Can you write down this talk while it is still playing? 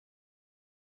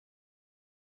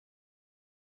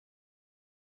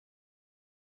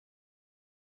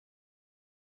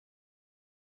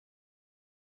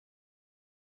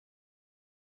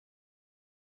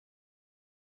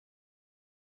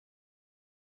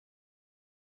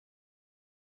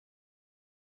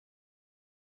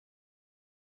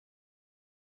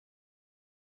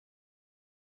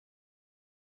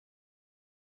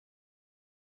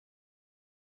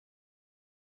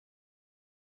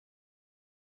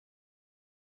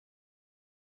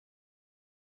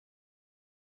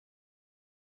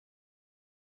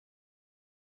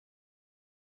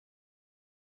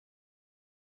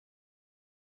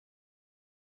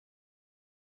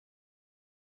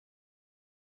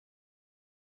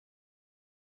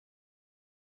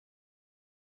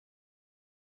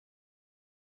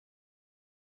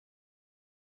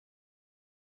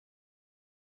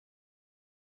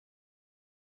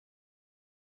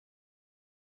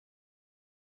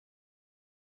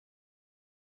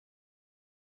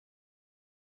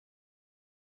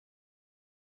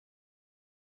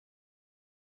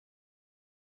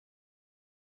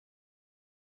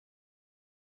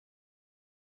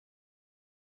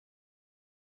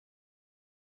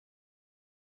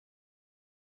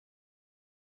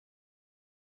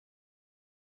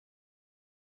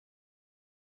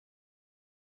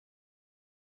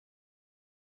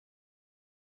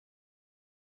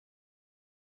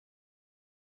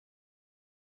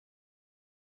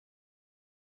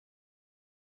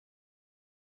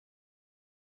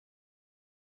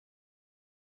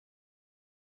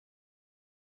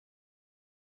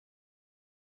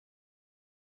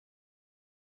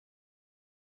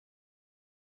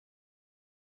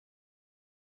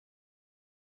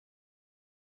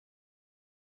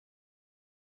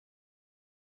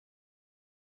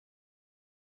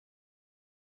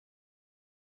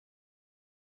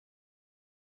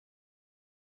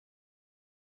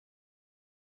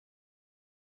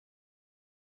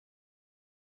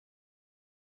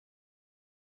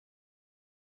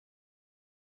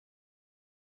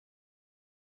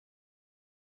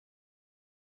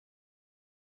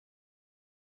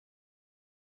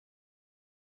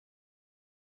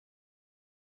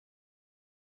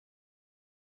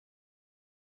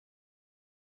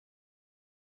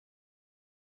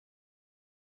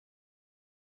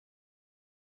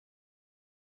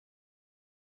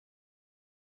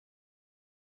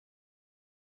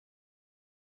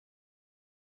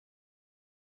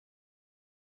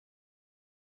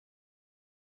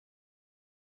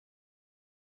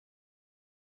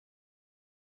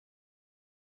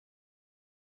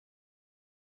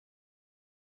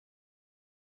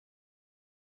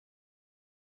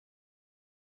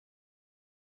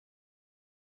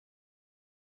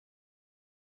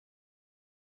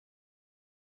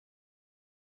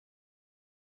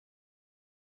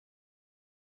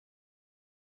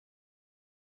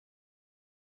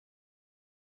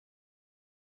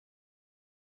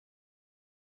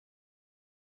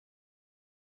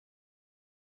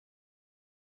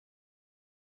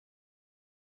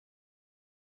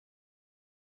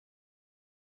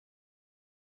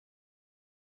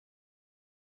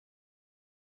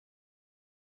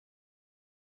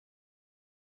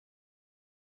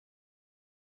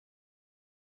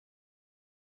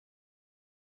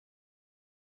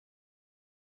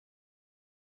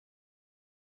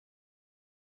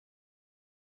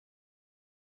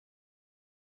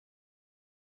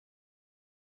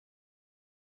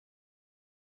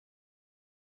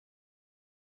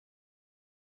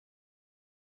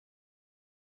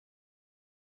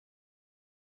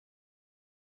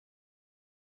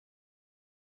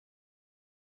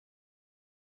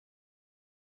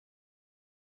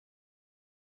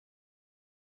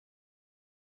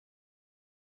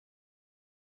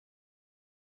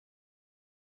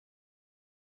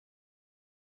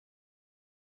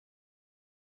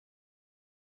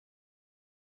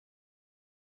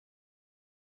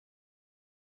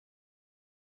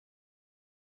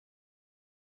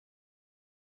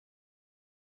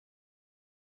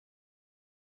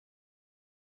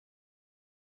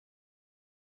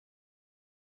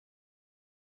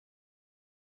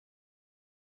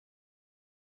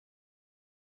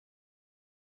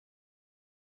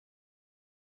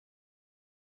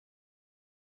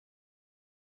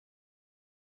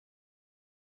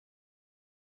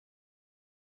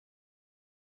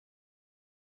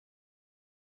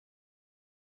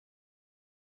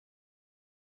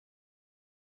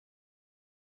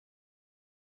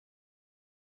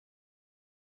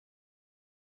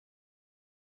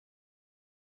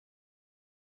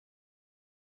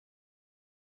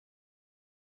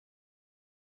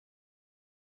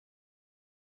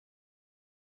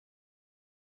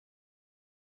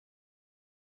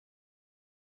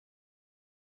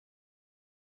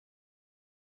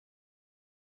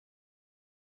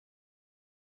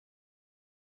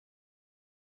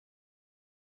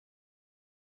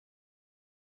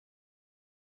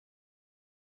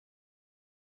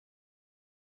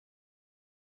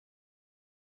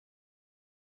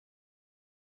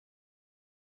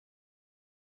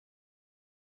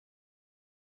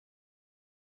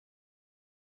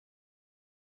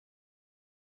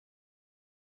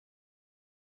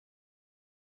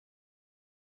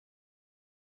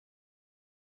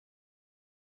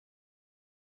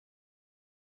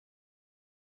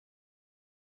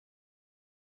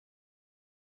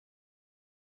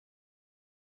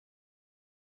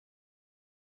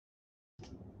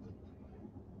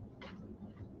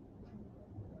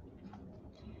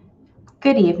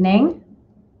Good evening.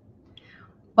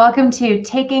 Welcome to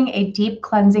Taking a Deep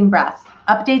Cleansing Breath,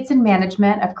 Updates in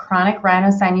Management of Chronic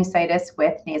Rhinosinusitis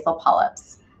with Nasal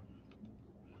Polyps.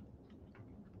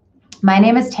 My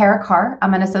name is Tara Carr.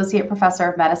 I'm an Associate Professor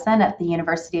of Medicine at the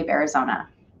University of Arizona.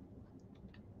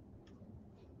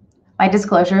 My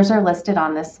disclosures are listed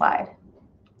on this slide.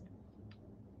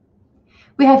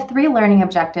 We have 3 learning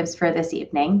objectives for this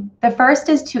evening. The first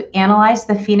is to analyze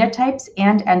the phenotypes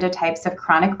and endotypes of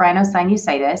chronic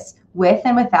rhinosinusitis with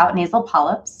and without nasal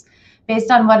polyps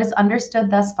based on what is understood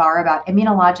thus far about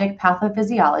immunologic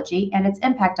pathophysiology and its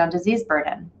impact on disease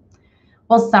burden.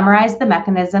 We'll summarize the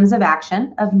mechanisms of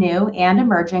action of new and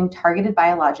emerging targeted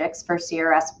biologics for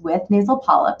CRS with nasal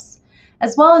polyps,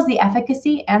 as well as the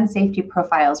efficacy and safety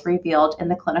profiles revealed in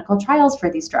the clinical trials for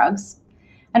these drugs.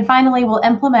 And finally, we'll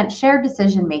implement shared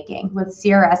decision-making with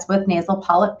CRS with nasal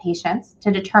polyp patients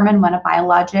to determine when a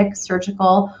biologic,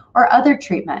 surgical, or other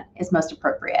treatment is most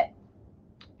appropriate.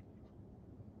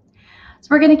 So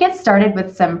we're going to get started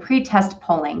with some pre-test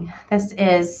polling. This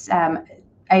is,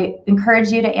 I encourage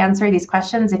you to answer these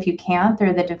questions if you can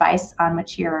through the device on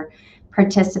which you're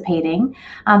participating.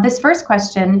 This first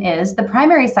question is, the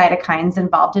primary cytokines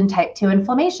involved in type 2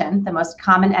 inflammation, the most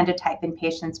common endotype in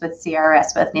patients with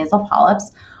CRS with nasal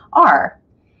polyps, are,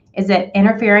 is it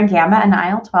interferon gamma and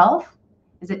IL-12?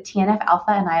 Is it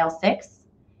TNF-alpha and IL-6?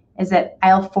 Is it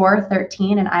IL-4,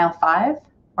 13, and IL-5?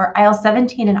 Or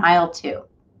IL-17 and IL-2?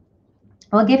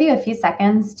 We'll give you a few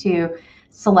seconds to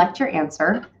select your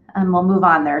answer, and we'll move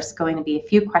on. There's going to be a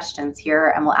few questions here,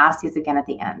 and we'll ask these again at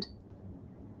the end.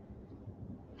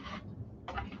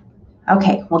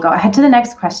 Okay, we'll go ahead to the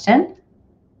next question.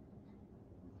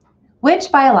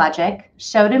 Which biologic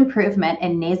showed improvement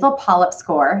in nasal polyp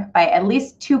score by at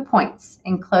least 2 points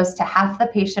in close to half the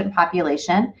patient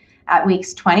population at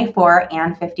weeks 24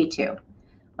 and 52?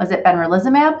 Was it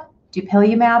benralizumab,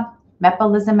 dupilumab,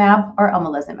 mepolizumab, or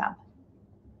omalizumab?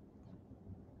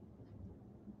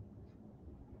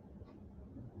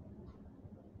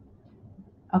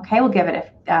 Okay, we'll give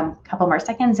it a couple more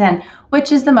seconds. And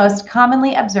which is the most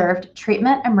commonly observed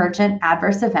treatment emergent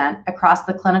adverse event across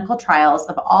the clinical trials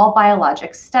of all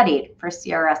biologics studied for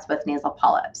CRS with nasal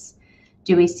polyps?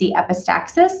 Do we see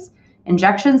epistaxis,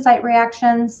 injection site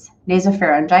reactions,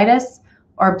 nasopharyngitis,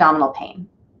 or abdominal pain?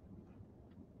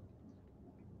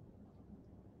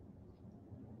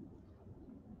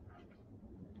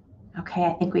 Okay,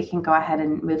 I think we can go ahead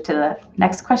and move to the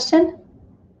next question.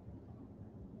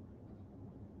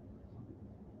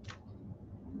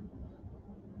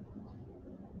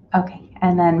 Okay,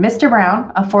 and then Mr.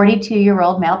 Brown, a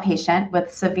 42-year-old male patient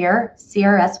with severe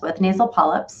CRS with nasal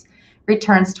polyps,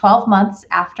 returns 12 months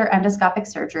after endoscopic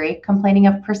surgery, complaining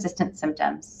of persistent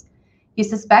symptoms. You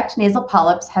suspect nasal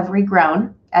polyps have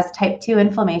regrown, as type 2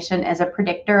 inflammation is a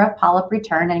predictor of polyp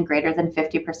return in greater than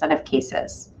 50% of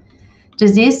cases.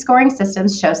 Disease scoring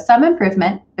systems show some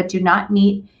improvement, but do not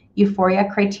meet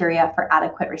euphoria criteria for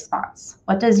adequate response.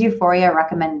 What does euphoria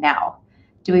recommend now?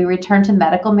 Do we return to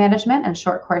medical management and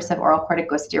short course of oral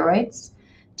corticosteroids?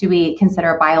 Do we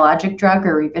consider a biologic drug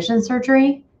or revision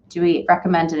surgery? Do we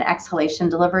recommend an exhalation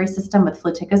delivery system with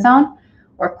fluticasone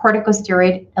or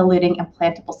corticosteroid-eluting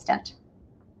implantable stent?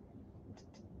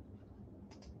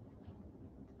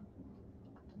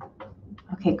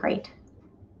 Okay, great.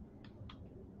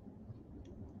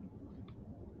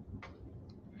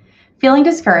 Feeling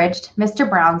discouraged, Mr.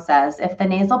 Brown says if the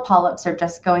nasal polyps are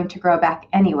just going to grow back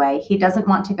anyway, he doesn't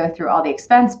want to go through all the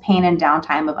expense, pain, and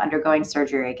downtime of undergoing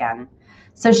surgery again.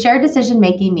 So shared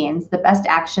decision-making means the best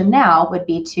action now would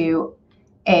be to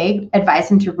A,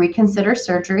 advise him to reconsider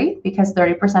surgery because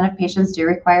 30% of patients do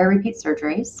require repeat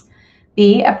surgeries.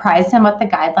 B, apprise him what the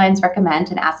guidelines recommend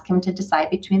and ask him to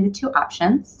decide between the 2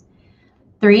 options.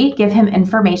 3, give him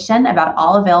information about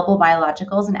all available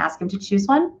biologicals and ask him to choose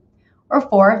one. Or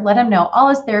 4, let him know all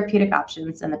his therapeutic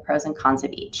options and the pros and cons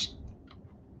of each.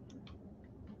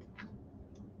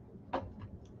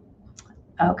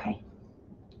 Okay.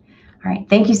 All right,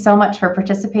 thank you so much for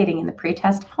participating in the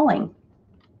pre-test polling.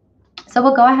 So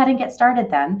we'll go ahead and get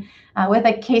started then with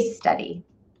a case study.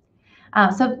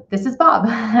 So this is Bob,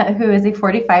 who is a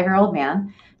 45-year-old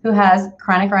man who has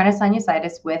chronic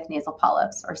rhinosinusitis with nasal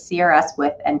polyps, or CRS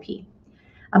with NP.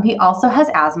 He also has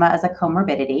asthma as a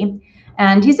comorbidity.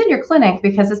 And he's in your clinic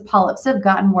because his polyps have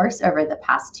gotten worse over the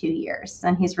past 2 years.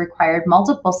 And he's required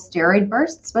multiple steroid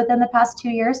bursts within the past 2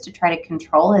 years to try to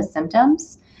control his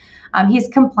symptoms. He's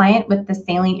compliant with the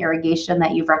saline irrigation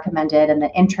that you've recommended and the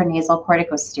intranasal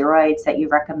corticosteroids that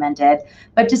you've recommended.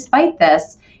 But despite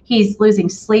this, he's losing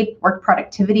sleep, work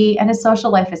productivity, and his social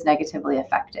life is negatively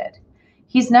affected.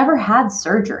 He's never had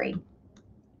surgery.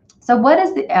 So what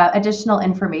is the additional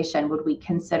information would we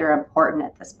consider important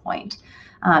at this point?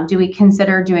 Do we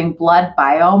consider doing blood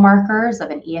biomarkers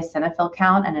of an eosinophil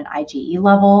count and an IgE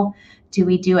level? Do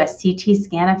we do a CT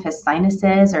scan of his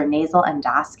sinuses or nasal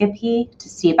endoscopy to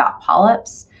see about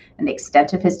polyps and the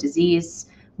extent of his disease?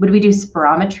 Would we do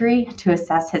spirometry to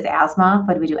assess his asthma?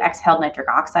 Would we do exhaled nitric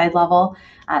oxide level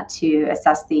to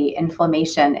assess the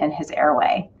inflammation in his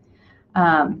airway?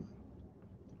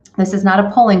 This is not a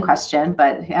polling question,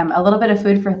 but a little bit of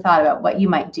food for thought about what you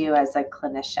might do as a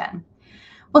clinician.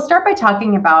 We'll start by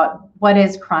talking about what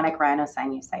is chronic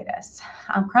rhinosinusitis.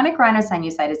 Chronic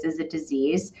rhinosinusitis is a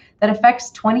disease that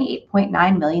affects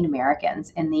 28.9 million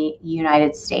Americans in the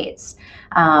United States,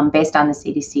 based on the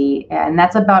CDC, and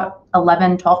that's about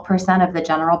 11-12% of the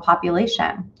general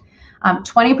population.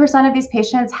 20% of these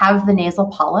patients have the nasal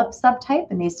polyp subtype,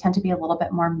 and these tend to be a little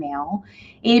bit more male.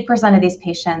 80% of these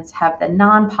patients have the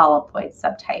non-polypoid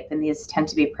subtype, and these tend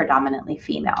to be predominantly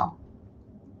female.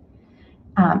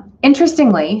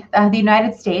 Interestingly, the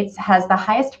United States has the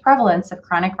highest prevalence of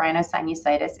chronic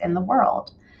rhinosinusitis in the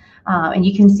world. And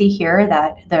you can see here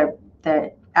that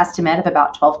the estimate of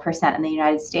about 12% in the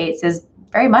United States is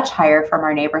very much higher from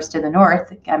our neighbors to the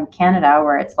north, Canada,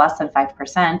 where it's less than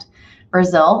 5%,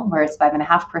 Brazil, where it's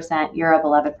 5.5%, Europe,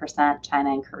 11%,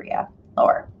 China and Korea,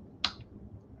 lower.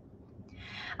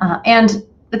 And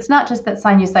it's not just that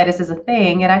sinusitis is a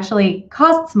thing, it actually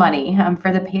costs money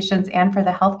for the patients and for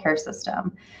the healthcare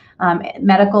system.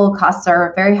 Medical costs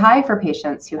are very high for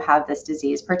patients who have this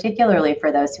disease, particularly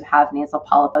for those who have nasal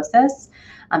polyposis.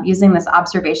 Using this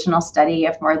observational study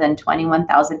of more than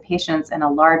 21,000 patients in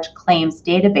a large claims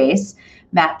database,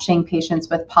 matching patients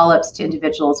with polyps to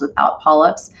individuals without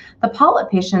polyps, the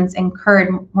polyp patients incurred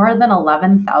more than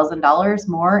 $11,000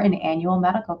 more in annual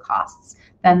medical costs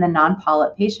than the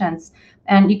non-polyp patients.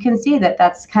 And you can see that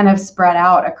that's kind of spread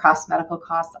out across medical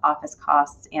costs, office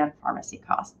costs, and pharmacy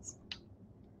costs.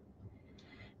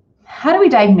 How do we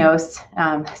diagnose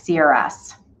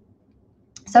CRS?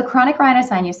 So chronic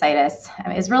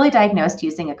rhinosinusitis is really diagnosed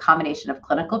using a combination of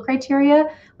clinical criteria,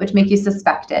 which make you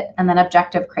suspect it, and then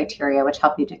objective criteria, which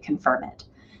help you to confirm it.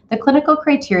 The clinical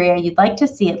criteria, you'd like to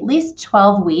see at least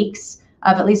 12 weeks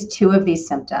of at least 2 of these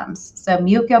symptoms. So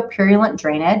mucopurulent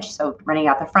drainage, so running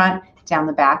out the front, down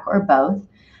the back, or both.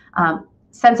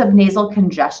 Sense of nasal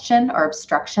congestion or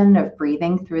obstruction of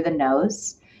breathing through the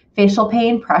nose. Facial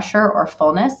pain, pressure, or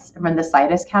fullness from the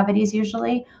sinus cavities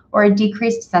usually, or a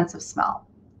decreased sense of smell.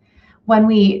 When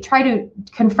we try to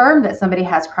confirm that somebody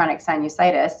has chronic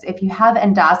sinusitis, if you have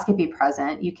endoscopy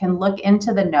present, you can look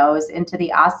into the nose, into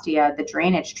the ostia, the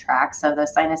drainage tracts of the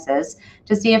sinuses,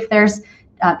 to see if there's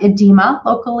edema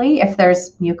locally, if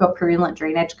there's mucopurulent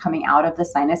drainage coming out of the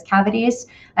sinus cavities,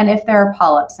 and if there are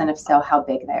polyps, and if so, how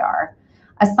big they are.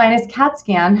 A sinus CAT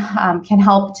scan can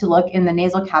help to look in the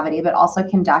nasal cavity, but also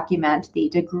can document the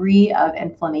degree of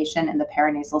inflammation in the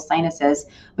paranasal sinuses,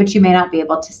 which you may not be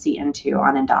able to see into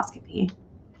on endoscopy.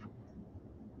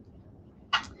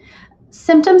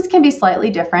 Symptoms can be slightly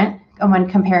different when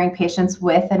comparing patients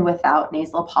with and without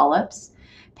nasal polyps.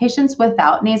 Patients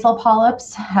without nasal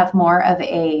polyps have more of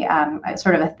a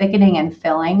sort of a thickening and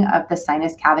filling of the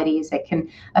sinus cavities. It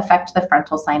can affect the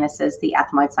frontal sinuses, the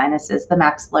ethmoid sinuses, the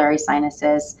maxillary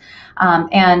sinuses.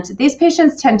 And these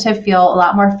patients tend to feel a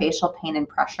lot more facial pain and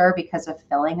pressure because of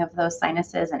filling of those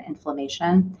sinuses and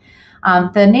inflammation.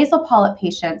 The nasal polyp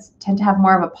patients tend to have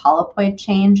more of a polypoid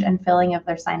change and filling of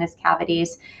their sinus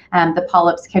cavities. The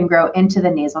polyps can grow into the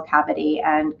nasal cavity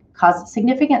and cause a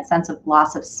significant sense of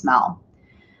loss of smell.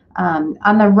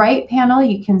 On the right panel,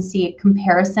 you can see a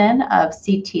comparison of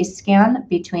CT scan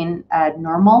between a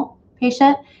normal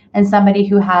patient and somebody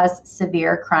who has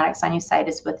severe chronic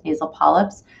sinusitis with nasal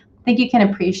polyps. I think you can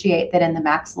appreciate that in the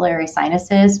maxillary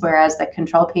sinuses, whereas the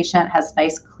control patient has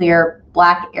nice, clear,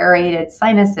 black, aerated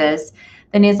sinuses,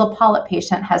 the nasal polyp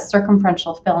patient has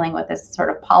circumferential filling with this sort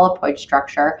of polypoid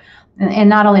structure, and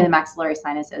not only the maxillary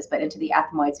sinuses, but into the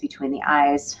ethmoids between the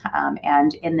eyes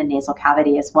and in the nasal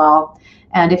cavity as well.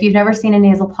 And if you've never seen a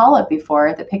nasal polyp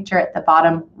before, the picture at the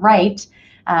bottom right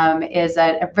is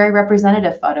a very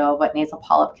representative photo of what nasal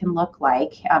polyp can look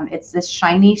like. It's this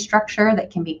shiny structure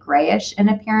that can be grayish in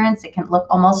appearance. It can look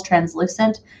almost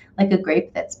translucent, like a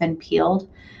grape that's been peeled.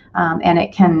 And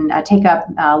it can take up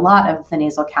a lot of the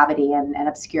nasal cavity and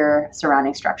obscure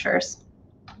surrounding structures.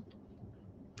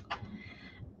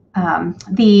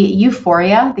 The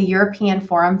Euphoria, the European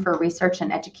Forum for Research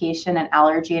and Education in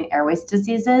Allergy and Airways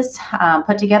Diseases,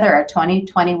 put together a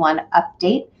 2021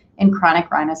 update in chronic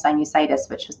rhinosinusitis,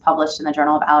 which was published in the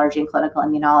Journal of Allergy and Clinical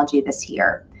Immunology this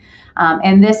year.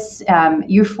 And this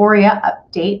Euphoria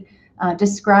update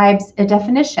describes a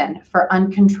definition for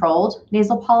uncontrolled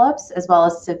nasal polyps as well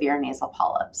as severe nasal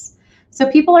polyps. So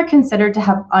people are considered to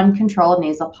have uncontrolled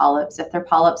nasal polyps if their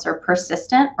polyps are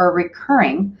persistent or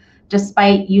recurring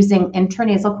despite using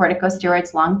intranasal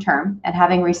corticosteroids long-term and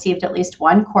having received at least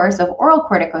one course of oral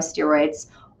corticosteroids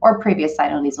or previous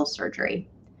sinonasal surgery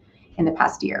in the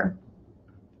past year.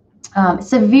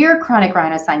 Severe chronic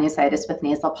rhinosinusitis with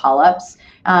nasal polyps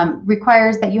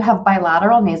requires that you have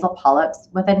bilateral nasal polyps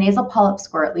with a nasal polyp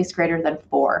score at least greater than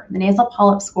 4. The nasal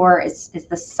polyp score is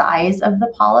the size of the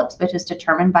polyps, which is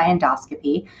determined by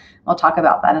endoscopy. We'll talk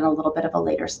about that in a little bit of a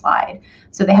later slide.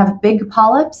 So they have big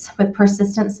polyps with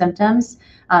persistent symptoms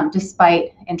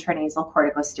despite intranasal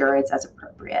corticosteroids as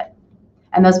appropriate.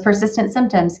 And those persistent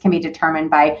symptoms can be determined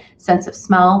by sense of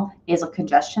smell, nasal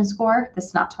congestion score, the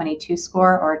SNOT-22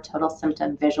 score, or a total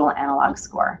symptom visual analog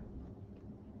score.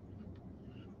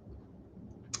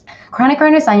 Chronic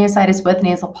rhinosinusitis with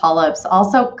nasal polyps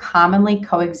also commonly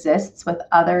coexists with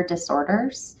other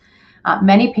disorders.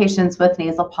 Many patients with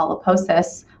nasal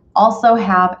polyposis also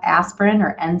have aspirin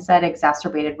or NSAID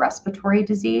exacerbated respiratory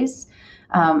disease,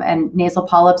 and nasal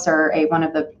polyps are one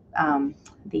of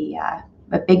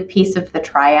a big piece of the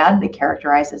triad that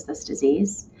characterizes this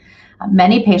disease.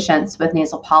 Many patients with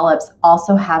nasal polyps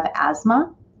also have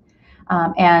asthma,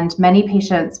 and many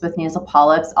patients with nasal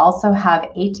polyps also have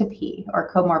atopy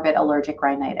or comorbid allergic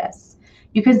rhinitis.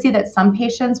 You can see that some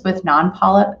patients with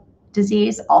non-polyp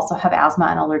disease also have asthma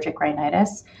and allergic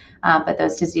rhinitis, but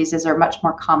those diseases are much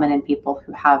more common in people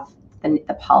who have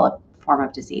the polyp form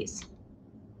of disease.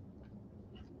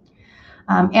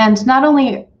 And not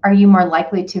only are you more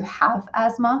likely to have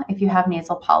asthma if you have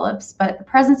nasal polyps, but the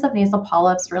presence of nasal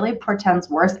polyps really portends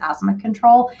worse asthma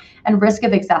control and risk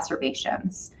of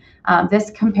exacerbations. This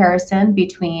comparison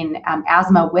between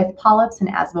asthma with polyps and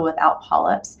asthma without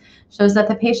polyps shows that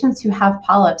the patients who have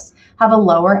polyps have a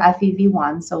lower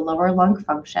FEV1, so lower lung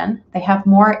function. They have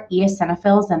more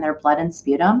eosinophils in their blood and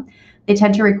sputum. They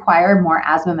tend to require more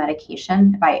asthma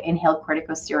medication by inhaled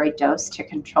corticosteroid dose to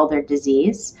control their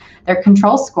disease. Their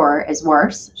control score is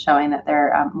worse, showing that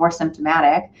they're more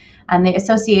symptomatic. And the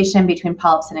association between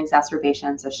polyps and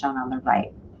exacerbations is shown on the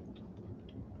right.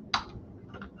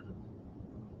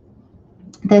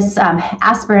 This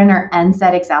aspirin or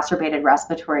NSAID exacerbated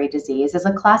respiratory disease is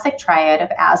a classic triad of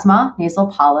asthma, nasal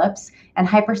polyps, and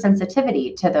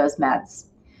hypersensitivity to those meds.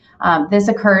 This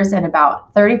occurs in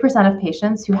about 30% of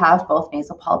patients who have both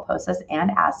nasal polyposis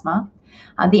and asthma.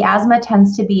 The asthma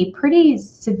tends to be pretty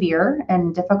severe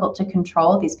and difficult to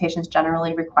control. These patients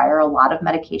generally require a lot of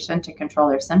medication to control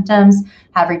their symptoms,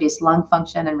 have reduced lung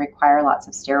function, and require lots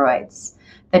of steroids.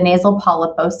 The nasal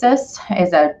polyposis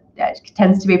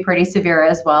tends to be pretty severe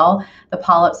as well. The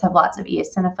polyps have lots of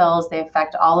eosinophils. They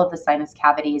affect all of the sinus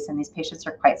cavities, and these patients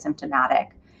are quite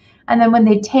symptomatic. And then when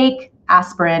they take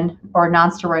aspirin or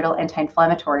nonsteroidal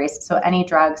anti-inflammatories, so any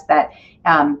drugs that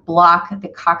block the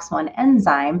COX-1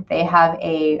 enzyme, they have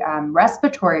a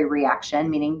respiratory reaction,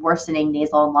 meaning worsening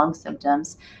nasal and lung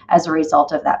symptoms as a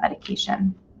result of that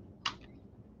medication.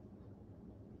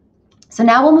 So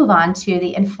now we'll move on to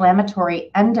the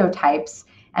inflammatory endotypes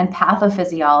and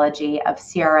pathophysiology of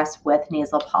CRS with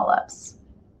nasal polyps.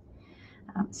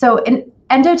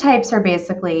 Endotypes are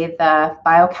basically the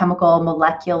biochemical,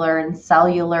 molecular, and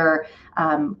cellular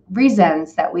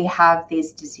reasons that we have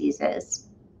these diseases.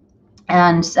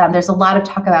 And there's a lot of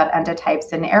talk about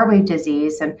endotypes in airway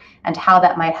disease and how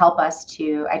that might help us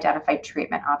to identify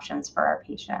treatment options for our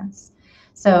patients.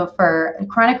 So for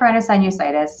chronic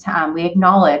rhinosinusitis, we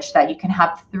acknowledge that you can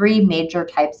have 3 major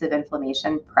types of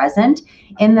inflammation present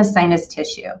in the sinus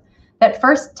tissue. That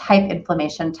first type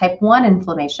inflammation, type 1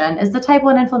 inflammation, is the type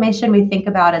 1 inflammation we think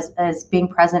about as being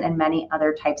present in many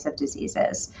other types of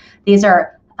diseases. These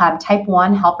are type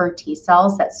 1 helper T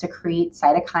cells that secrete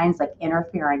cytokines like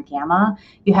interferon gamma.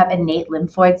 You have innate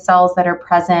lymphoid cells that are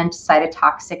present,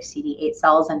 cytotoxic CD8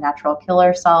 cells and natural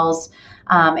killer cells,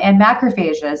 and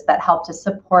macrophages that help to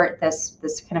support this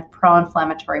kind of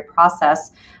pro-inflammatory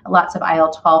process. Lots of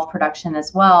IL-12 production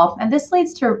as well. And this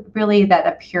leads to really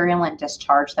that purulent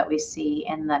discharge that we see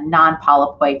in the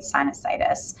non-polypoid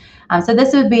sinusitis. So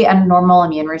this would be a normal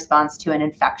immune response to an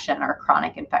infection or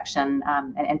chronic infection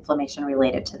and inflammation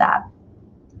related to that.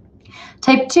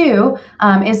 Type 2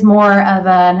 is more of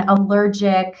an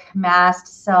allergic,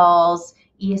 mast cells,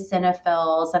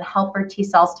 eosinophils, and helper T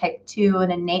cells type 2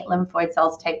 and innate lymphoid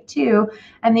cells type 2.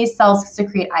 And these cells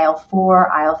secrete IL-4,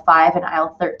 IL-5, and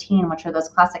IL-13, which are those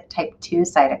classic type 2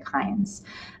 cytokines.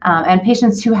 And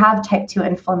patients who have type 2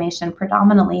 inflammation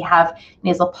predominantly have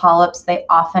nasal polyps. They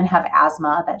often have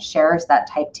asthma that shares that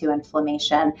type 2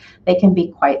 inflammation. They can be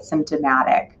quite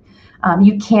symptomatic.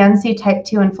 You can see type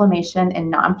 2 inflammation in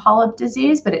non-polyp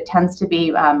disease, but it tends to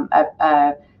be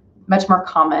much more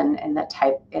common in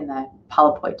the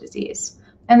polypoid disease.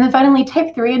 And then finally,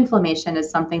 type 3 inflammation is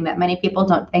something that many people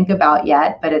don't think about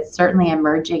yet, but it's certainly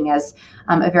emerging as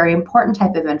a very important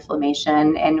type of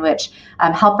inflammation in which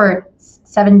helper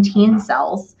 17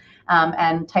 cells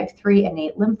and type 3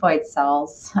 innate lymphoid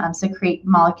cells secrete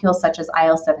molecules such as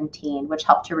IL-17, which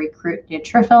help to recruit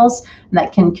neutrophils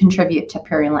that can contribute to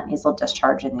purulent nasal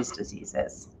discharge in these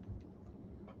diseases.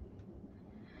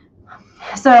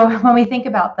 So when we think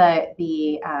about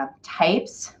the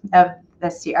types of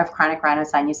chronic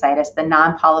rhinosinusitis, the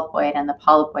non-polypoid and the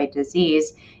polypoid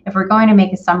disease, if we're going to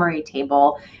make a summary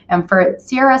table, and for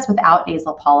CRS without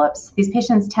nasal polyps, these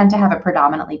patients tend to have a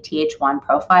predominantly Th1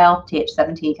 profile.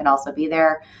 Th17 can also be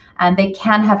there. And they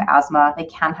can have asthma, they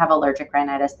can have allergic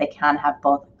rhinitis, they can have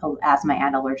both asthma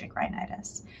and allergic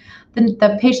rhinitis.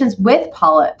 The patients with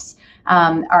polyps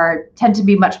tend to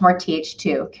be much more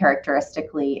Th2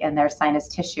 characteristically in their sinus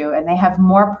tissue, and they have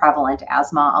more prevalent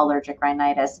asthma, allergic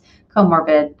rhinitis,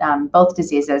 comorbid, both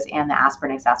diseases, and the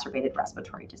aspirin-exacerbated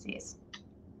respiratory disease.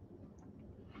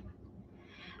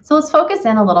 So let's focus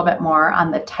in a little bit more on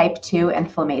the type 2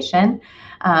 inflammation.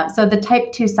 So the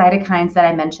type 2 cytokines that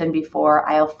I mentioned before,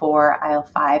 IL-4,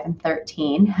 IL-5, and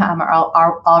 13, are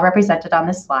all represented on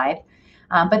this slide.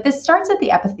 But this starts at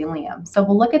the epithelium. So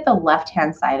we'll look at the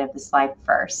left-hand side of the slide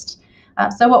first.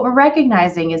 So what we're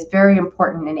recognizing is very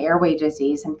important in airway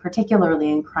disease, and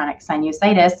particularly in chronic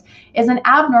sinusitis, is an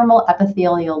abnormal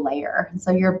epithelial layer. And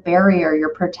so your barrier, your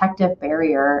protective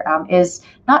barrier, is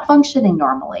not functioning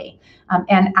normally.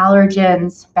 And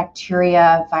allergens,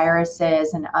 bacteria,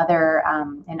 viruses, and other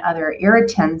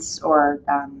irritants or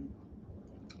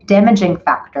damaging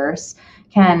factors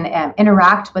can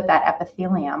interact with that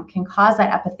epithelium, can cause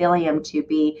that epithelium to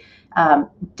be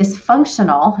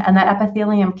dysfunctional, and that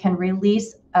epithelium can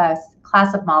release a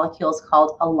class of molecules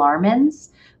called alarmins,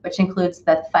 which includes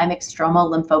the thymic stromal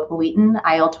lymphopoietin,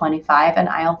 IL-25, and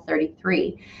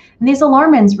IL-33. And these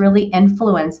alarmins really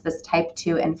influence this type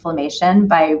 2 inflammation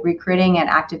by recruiting and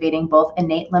activating both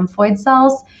innate lymphoid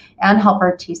cells and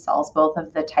helper T cells, both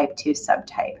of the type 2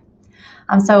 subtype.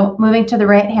 So moving to the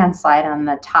right-hand side on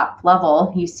the top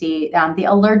level, you see the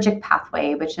allergic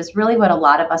pathway, which is really what a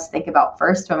lot of us think about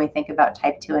first when we think about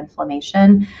type 2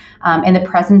 inflammation. In the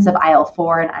presence of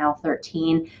IL-4 and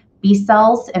IL-13, B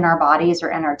cells in our bodies or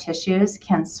in our tissues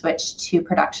can switch to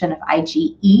production of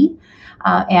IgE,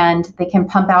 and they can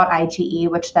pump out IgE,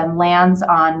 which then lands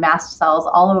on mast cells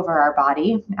all over our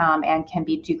body and can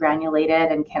be degranulated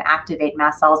and can activate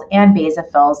mast cells and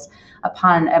basophils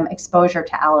upon exposure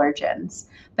to allergens.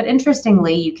 But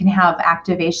interestingly, you can have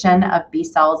activation of B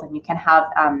cells and you can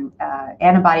have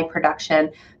antibody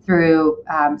production through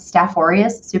Staph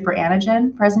aureus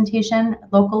superantigen presentation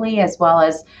locally, as well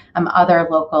as other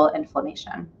local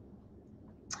inflammation.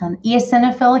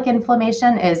 Eosinophilic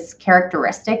inflammation is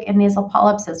characteristic in nasal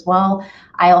polyps as well.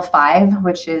 IL-5,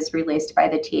 which is released by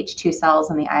the Th2 cells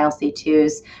and the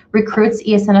ILC2s, recruits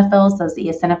eosinophils. Those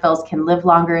eosinophils can live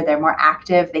longer, they're more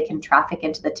active, they can traffic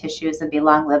into the tissues and be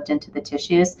long-lived into the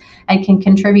tissues, and can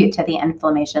contribute to the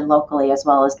inflammation locally as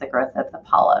well as the growth of the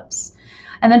polyps.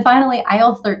 And then finally,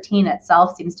 IL-13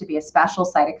 itself seems to be a special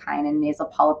cytokine in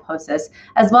nasal polyposis,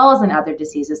 as well as in other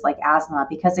diseases like asthma,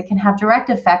 because it can have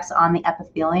direct effects on the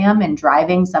epithelium and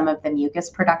driving some of the mucus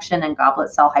production and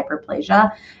goblet cell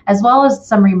hyperplasia, as well as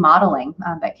some remodeling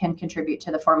that can contribute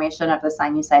to the formation of the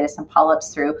sinusitis and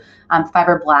polyps through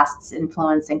fibroblasts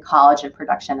influencing collagen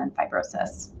production and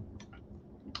fibrosis.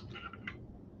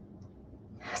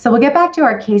 So we'll get back to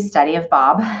our case study of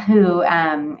Bob, who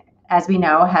as we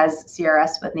know, has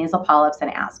CRS with nasal polyps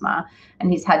and asthma, and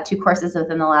he's had 2 courses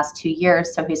within the last 2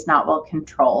 years, so he's not well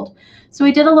controlled. So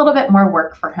we did a little bit more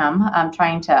work for him,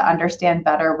 trying to understand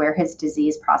better where his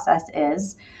disease process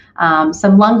is.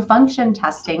 Some lung function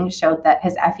testing showed that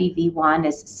his FEV1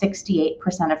 is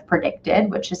 68% of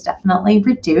predicted, which is definitely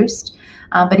reduced,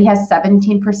 but he has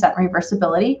 17%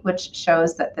 reversibility, which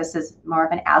shows that this is more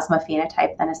of an asthma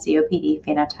phenotype than a COPD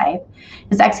phenotype.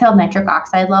 His exhaled nitric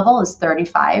oxide level is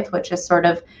 35, which is sort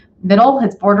of middle.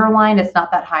 It's borderline. It's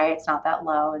not that high, it's not that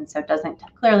low, and so it doesn't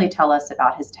clearly tell us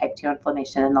about his type 2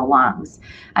 inflammation in the lungs.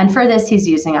 And for this, he's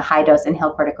using a high-dose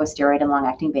inhaled corticosteroid and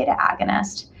long-acting beta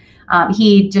agonist.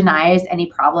 He denies any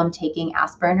problem taking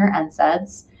aspirin or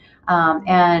NSAIDs,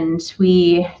 and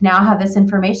we now have this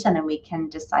information and we can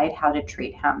decide how to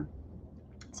treat him.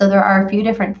 So there are a few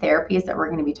different therapies that we're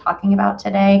going to be talking about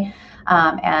today.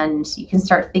 And you can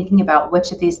start thinking about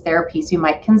which of these therapies you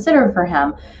might consider for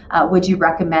him. Would you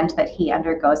recommend that he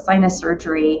undergo sinus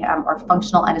surgery or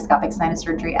functional endoscopic sinus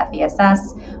surgery,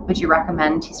 FESS? Would you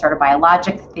recommend he start a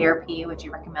biologic therapy? Would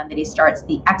you recommend that he starts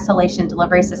the exhalation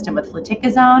delivery system with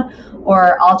fluticasone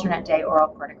or alternate day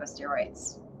oral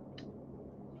corticosteroids?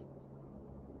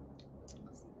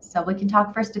 So we can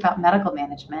talk first about medical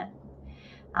management.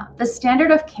 The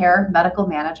standard of care medical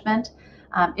management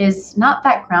is not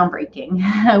that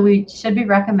groundbreaking. We should be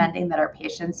recommending that our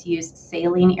patients use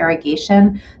saline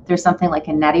irrigation through something like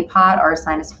a neti pot or a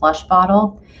sinus flush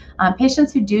bottle.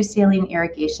 Patients who do saline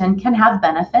irrigation can have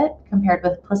benefit compared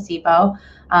with placebo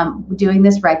doing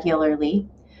this regularly.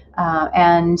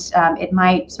 It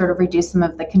might sort of reduce some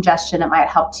of the congestion. It might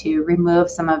help to remove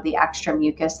some of the extra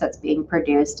mucus that's being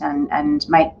produced and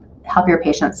might help your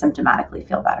patient symptomatically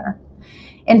feel better.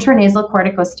 Intranasal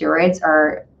corticosteroids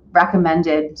are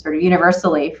recommended sort of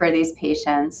universally for these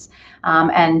patients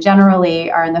and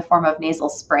generally are in the form of nasal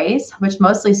sprays, which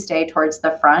mostly stay towards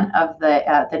the front of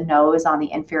the nose on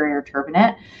the inferior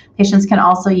turbinate. Patients can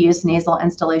also use nasal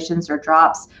instillations or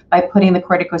drops by putting the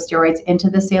corticosteroids into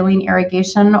the saline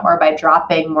irrigation or by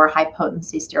dropping more high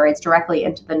potency steroids directly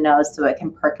into the nose so it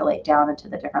can percolate down into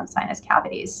the different sinus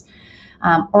cavities.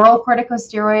 Oral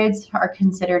corticosteroids are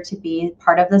considered to be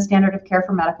part of the standard of care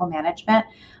for medical management,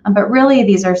 but really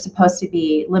these are supposed to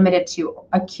be limited to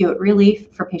acute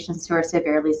relief for patients who are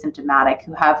severely symptomatic,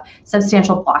 who have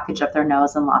substantial blockage of their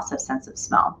nose and loss of sense of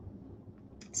smell.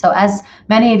 So as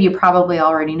many of you probably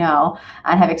already know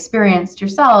and have experienced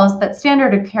yourselves, that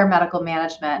standard of care medical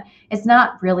management is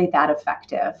not really that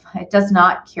effective. It does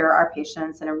not cure our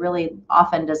patients and it really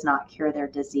often does not cure their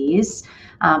disease.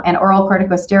 And oral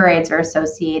corticosteroids are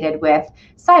associated with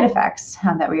side effects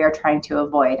that we are trying to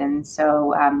avoid. And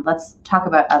so let's talk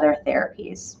about other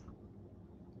therapies.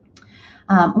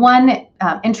 One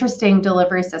interesting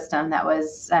delivery system that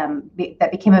was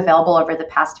that became available over the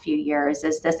past few years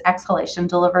is this exhalation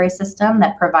delivery system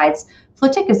that provides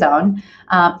fluticasone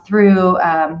through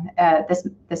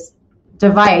this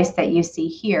device that you see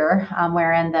here,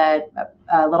 wherein the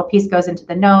little piece goes into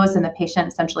the nose and the patient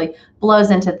essentially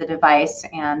blows into the device,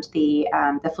 and the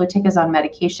fluticasone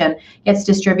medication gets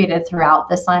distributed throughout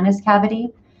the sinus cavity.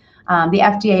 The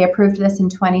FDA approved this in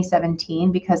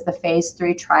 2017 because the phase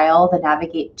 3 trial, the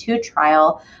Navigate-2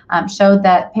 trial, showed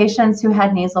that patients who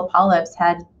had nasal polyps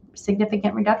had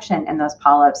significant reduction in those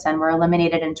polyps and were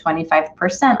eliminated in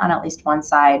 25% on at least one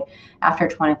side after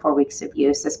 24 weeks of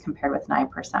use, as compared with 9%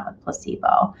 with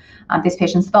placebo. These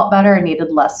patients felt better and needed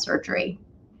less surgery.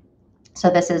 So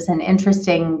this is an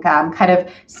interesting kind of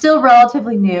still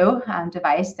relatively new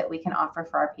device that we can offer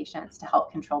for our patients to help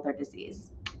control their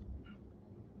disease.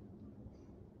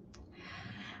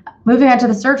 Moving on to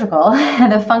the surgical,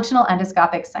 the functional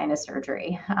endoscopic sinus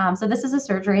surgery. So this is a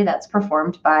surgery that's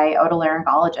performed by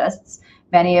otolaryngologists,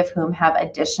 many of whom have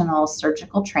additional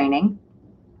surgical training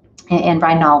in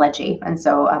rhinology, and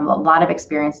so a lot of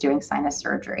experience doing sinus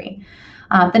surgery.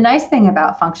 The nice thing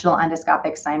about functional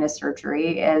endoscopic sinus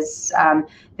surgery is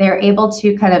they're able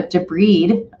to kind of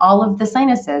debride all of the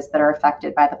sinuses that are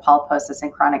affected by the polyposis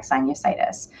and chronic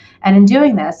sinusitis. And in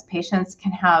doing this, patients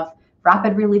can have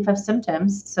rapid relief of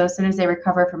symptoms. So as soon as they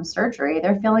recover from surgery,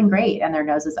 they're feeling great and their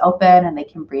nose is open and they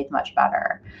can breathe much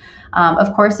better.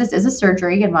 Of course, this is a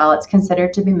surgery, and while it's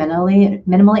considered to be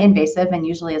minimally invasive and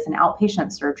usually is an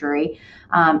outpatient surgery,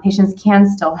 patients can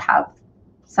still have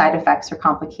side effects or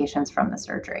complications from the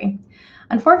surgery.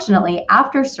 Unfortunately,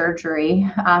 after surgery,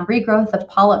 regrowth of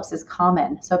polyps is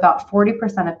common. So about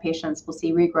 40% of patients will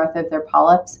see regrowth of their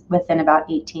polyps within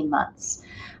about 18 months.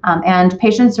 And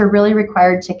patients are really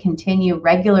required to continue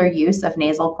regular use of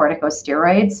nasal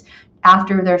corticosteroids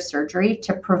after their surgery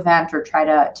to prevent or try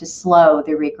to slow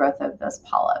the regrowth of those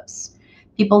polyps.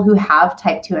 People who have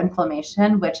type 2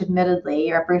 inflammation, which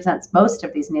admittedly represents most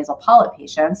of these nasal polyp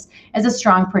patients, is a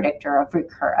strong predictor of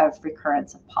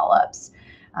recurrence of polyps.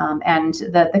 And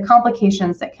the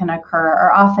complications that can occur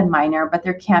are often minor, but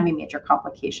there can be major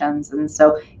complications. And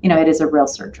so, it is a real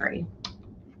surgery.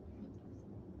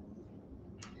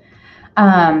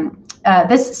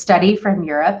 This study from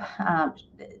Europe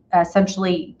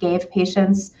essentially gave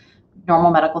patients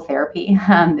normal medical therapy,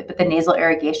 with the nasal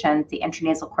irrigation, the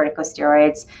intranasal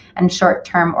corticosteroids, and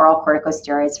short-term oral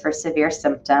corticosteroids for severe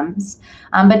symptoms.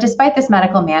 But despite this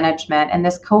medical management, in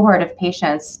this cohort of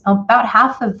patients, about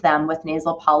half of them with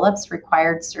nasal polyps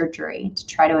required surgery to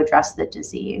try to address the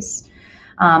disease.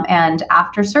 And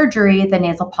after surgery, the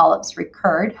nasal polyps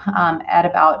recurred at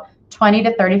about 20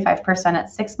 to 35% at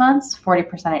 6 months,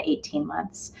 40% at 18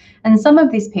 months. And some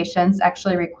of these patients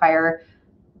actually require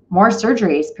more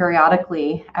surgeries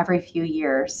periodically every few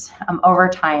years over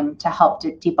time to help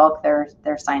to debulk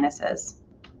their sinuses.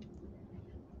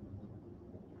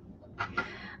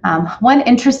 One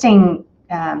interesting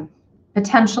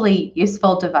potentially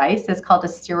useful device is called a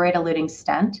steroid-eluting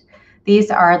stent.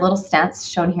 These are little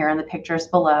stents shown here in the pictures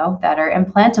below that are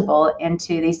implantable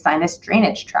into these sinus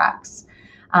drainage tracts.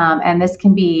 And this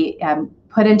can be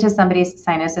put into somebody's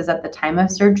sinuses at the time of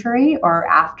surgery or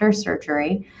after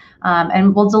surgery,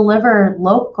 and will deliver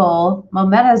local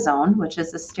mometasone, which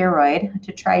is a steroid,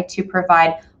 to try to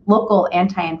provide local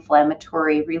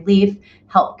anti-inflammatory relief,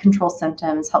 help control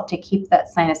symptoms, help to keep that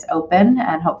sinus open,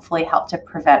 and hopefully help to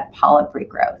prevent polyp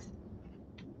regrowth.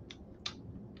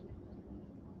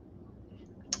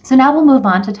 So now we'll move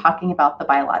on to talking about the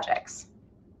biologics.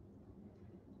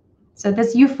 So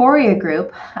this Euphoria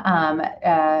group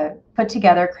put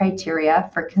together criteria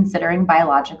for considering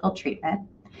biological treatment.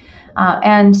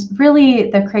 And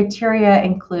really the criteria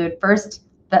include, first,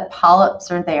 that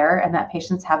polyps are there and that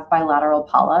patients have bilateral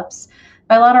polyps.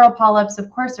 Bilateral polyps,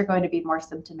 of course, are going to be more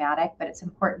symptomatic, but it's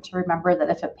important to remember that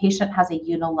if a patient has a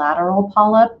unilateral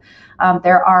polyp,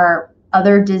 there are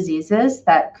other diseases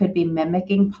that could be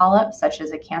mimicking polyps, such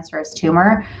as a cancerous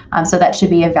tumor. So that should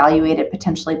be evaluated,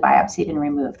 potentially biopsied and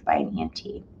removed by an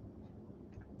ENT.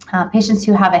 Patients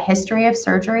who have a history of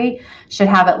surgery should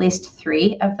have at least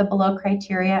 3 of the below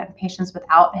criteria, and patients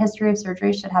without a history of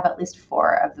surgery should have at least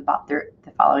 4 of the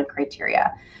following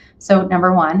criteria. So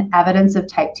number 1, evidence of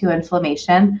type 2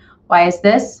 inflammation. Why is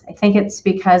this? I think it's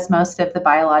because most of the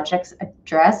biologics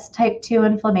address type 2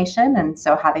 inflammation, and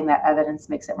so having that evidence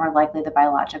makes it more likely the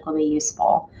biologic will be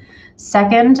useful.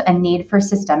 Second, a need for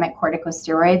systemic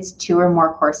corticosteroids, 2 or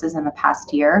more courses in the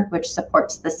past year, which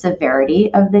supports the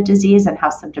severity of the disease and how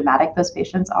symptomatic those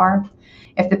patients are.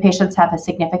 If the patients have a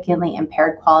significantly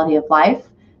impaired quality of life,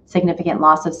 significant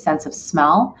loss of sense of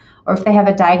smell, or if they have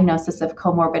a diagnosis of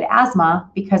comorbid asthma,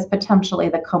 because potentially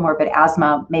the comorbid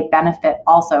asthma may benefit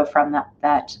also from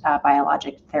that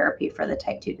biologic therapy for the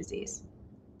type 2 disease.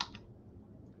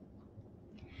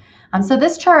 So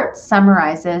this chart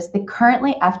summarizes the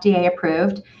currently FDA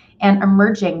approved and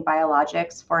emerging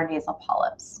biologics for nasal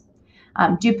polyps.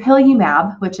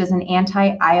 Dupilumab, which is an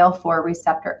anti-IL-4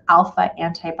 receptor alpha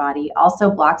antibody,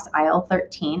 also blocks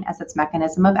IL-13 as its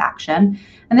mechanism of action,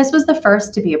 and this was the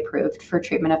first to be approved for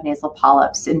treatment of nasal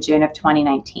polyps in June of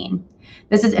 2019.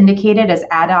 This is indicated as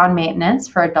add-on maintenance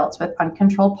for adults with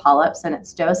uncontrolled polyps, and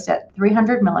it's dosed at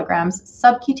 300 milligrams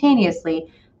subcutaneously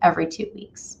every 2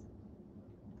 weeks.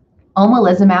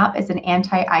 Omalizumab is an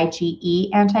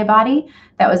anti-IgE antibody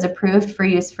that was approved for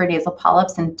use for nasal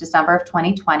polyps in December of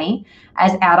 2020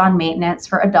 as add-on maintenance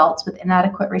for adults with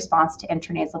inadequate response to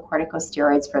intranasal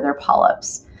corticosteroids for their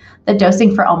polyps. The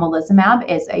dosing for omalizumab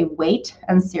is a weight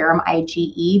and serum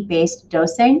IgE based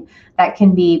dosing that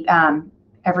can be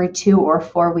every 2 or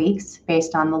 4 weeks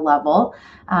based on the level.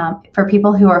 For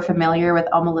people who are familiar with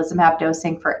omalizumab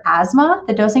dosing for asthma,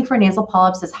 the dosing for nasal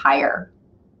polyps is higher.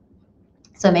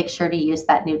 So make sure to use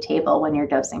that new table when you're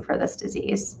dosing for this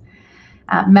disease.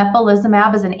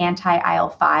 Mepolizumab is an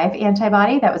anti-IL-5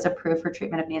 antibody that was approved for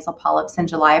treatment of nasal polyps in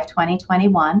July of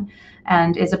 2021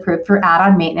 and is approved for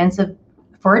add-on maintenance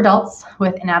for adults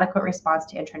with inadequate response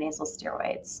to intranasal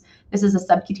steroids. This is a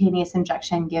subcutaneous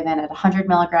injection given at 100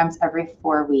 milligrams every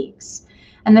 4 weeks.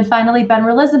 And then finally,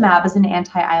 benralizumab is an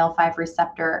anti-IL-5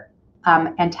 receptor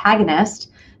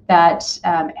antagonist that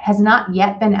has not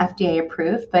yet been FDA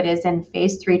approved, but is in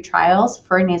phase 3 trials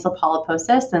for nasal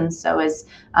polyposis, and so is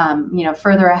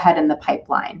further ahead in the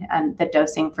pipeline. And the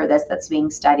dosing for this that's being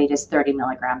studied is 30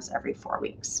 milligrams every 4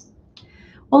 weeks.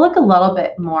 We'll look a little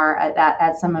bit more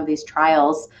at some of these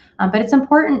trials, but it's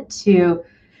important to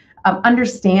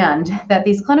understand that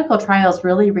these clinical trials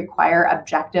really require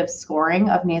objective scoring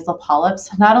of nasal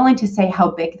polyps, not only to say how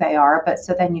big they are, but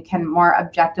so then you can more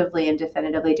objectively and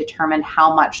definitively determine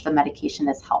how much the medication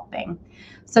is helping.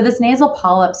 So this nasal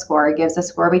polyp score gives a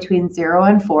score between 0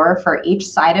 and 4 for each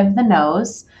side of the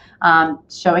nose,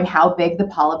 showing how big the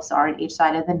polyps are on each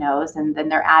side of the nose, and then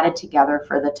they're added together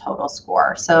for the total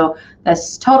score. So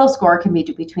this total score can be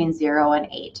between 0 and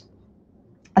 8.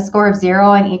 A score of 0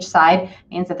 on each side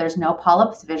means that there's no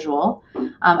polyps visual.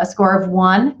 A score of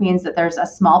 1 means that there's a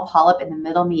small polyp in the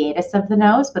middle meatus of the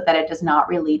nose, but that it does not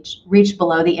reach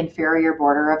below the inferior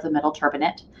border of the middle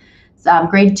turbinate.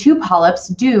 Grade 2 polyps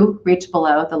do reach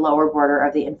below the lower border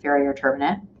of the inferior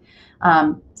turbinate.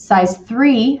 Size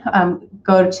 3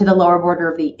 go to the lower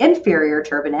border of the inferior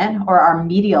turbinate or are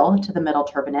medial to the middle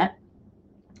turbinate.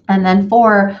 And then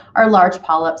 4 are large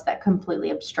polyps that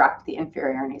completely obstruct the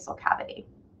inferior nasal cavity.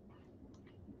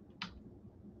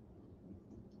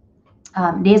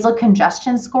 Nasal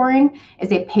congestion scoring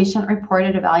is a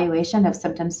patient-reported evaluation of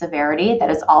symptom severity that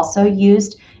is also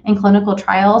used in clinical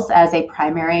trials as a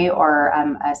primary or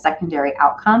a secondary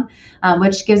outcome,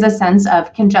 which gives a sense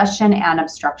of congestion and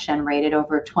obstruction rated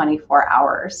over 24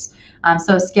 hours.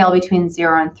 So a scale between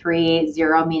 0 and 3,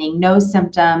 0 meaning no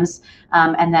symptoms,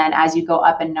 and then as you go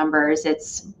up in numbers,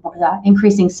 it's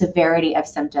increasing severity of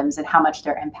symptoms and how much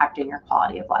they're impacting your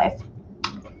quality of life.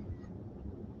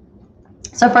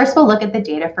 So first we'll look at the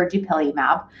data for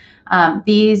dupilumab.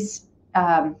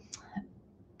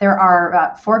 There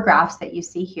are 4 graphs that you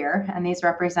see here, and these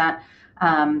represent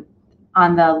on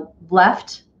the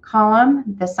left column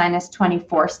the Sinus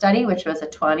 24 study, which was a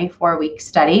 24-week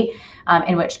study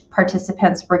in which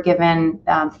participants were given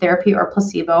therapy or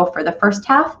placebo for the first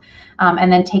half,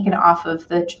 and then taken off of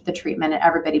the treatment, and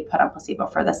everybody put on placebo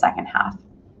for the second half.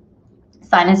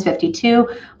 Sinus 52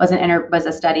 was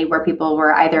a study where people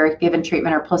were either given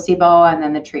treatment or placebo, and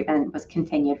then the treatment was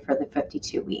continued for the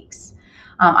 52 weeks.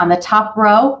 On the top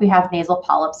row, we have nasal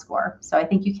polyp score. So I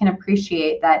think you can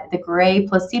appreciate that the gray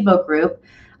placebo group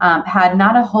had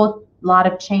not a whole lot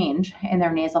of change in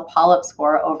their nasal polyp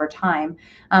score over time,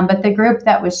 but the group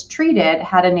that was treated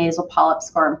had a nasal polyp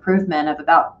score improvement of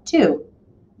about 2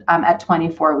 at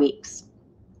 24 weeks.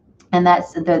 And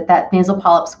that nasal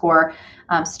polyp score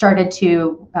started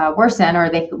to worsen, or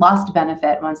they lost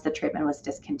benefit once the treatment was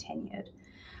discontinued.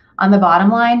 On the bottom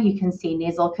line, you can see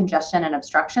nasal congestion and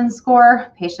obstruction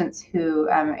score. Patients who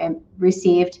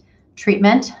received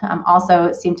treatment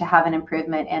also seem to have an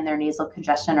improvement in their nasal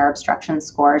congestion or obstruction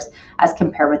scores as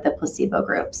compared with the placebo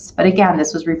groups. But again,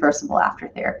 this was reversible after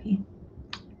therapy.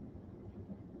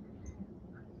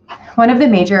 One of the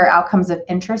major outcomes of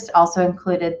interest also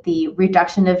included the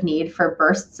reduction of need for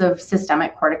bursts of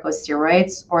systemic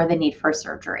corticosteroids or the need for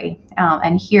surgery.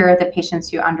 And here, the patients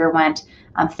who underwent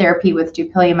therapy with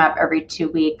dupilumab every 2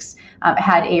 weeks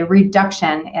had a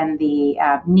reduction in the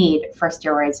need for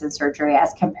steroids and surgery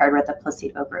as compared with the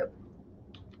placebo group.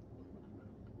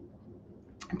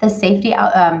 The safety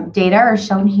data are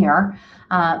shown here.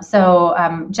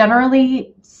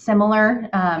 Generally similar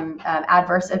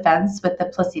adverse events with the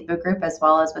placebo group as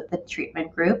well as with the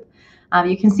treatment group.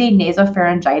 You can see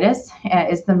nasopharyngitis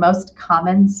is the most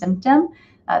common symptom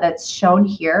that's shown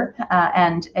here.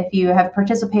 And if you have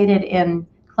participated in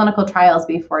clinical trials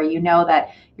before, you know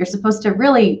that you're supposed to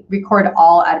really record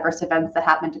all adverse events that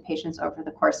happen to patients over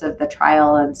the course of the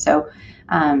trial. And so,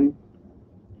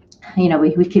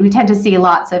 we tend to see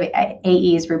lots of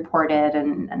AEs reported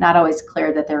and not always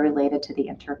clear that they're related to the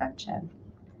intervention.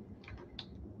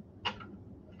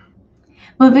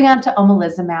 Moving on to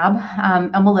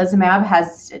omalizumab. Omalizumab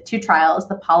has 2 trials,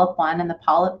 the Polyp 1 and the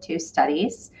Polyp 2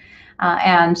 studies.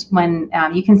 And when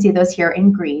you can see those here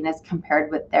in green as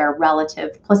compared with their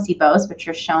relative placebos, which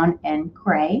are shown in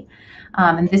gray.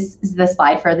 And this is the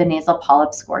slide for the nasal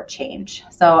polyp score change.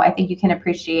 So I think you can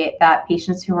appreciate that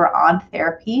patients who were on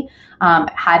therapy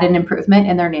had an improvement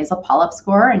in their nasal polyp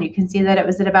score. And you can see that it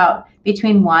was at about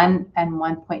between 1 and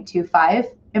 1.25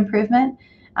 improvement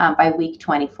by week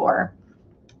 24,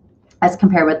 as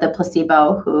compared with the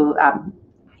placebo who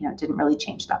didn't really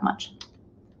change that much.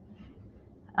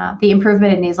 The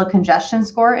improvement in nasal congestion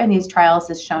score in these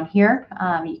trials is shown here.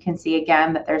 You can see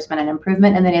again that there's been an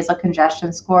improvement in the nasal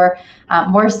congestion score,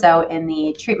 more so in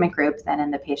the treatment group than in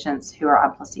the patients who are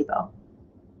on placebo.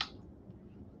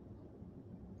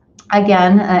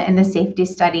 Again, in the safety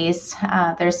studies,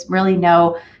 there's really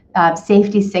no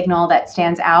safety signal that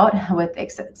stands out, with the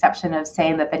exception of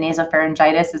saying that the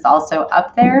nasopharyngitis is also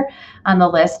up there on the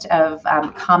list of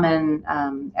common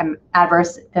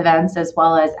adverse events, as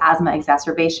well as asthma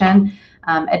exacerbation.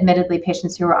 Admittedly,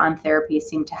 patients who are on therapy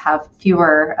seem to have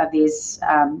fewer of these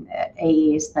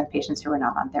AEs than patients who are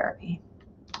not on therapy.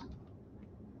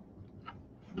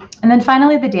 And then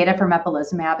finally, the data for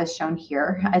mepolizumab is shown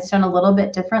here. It's shown a little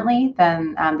bit differently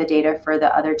than the data for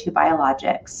the other 2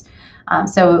 biologics.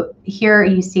 So here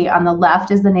you see on the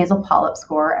left is the nasal polyp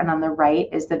score, and on the right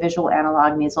is the visual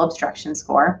analog nasal obstruction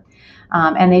score.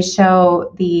 And they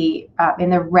show in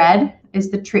the red is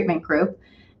the treatment group,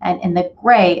 and in the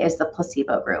gray is the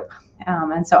placebo group.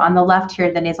 And so on the left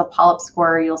here, the nasal polyp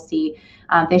score, you'll see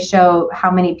they show how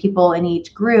many people in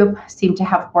each group seem to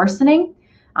have worsening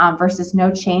versus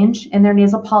no change in their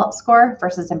nasal polyp score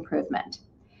versus improvement.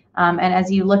 And as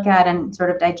you look at and sort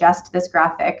of digest this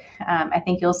graphic, I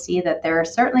think you'll see that there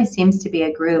certainly seems to be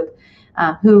a group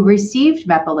who received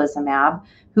mepolizumab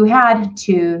who had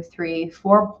 2, 3,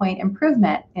 4-point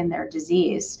improvement in their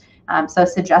disease. So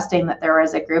suggesting that there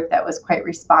was a group that was quite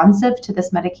responsive to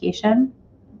this medication.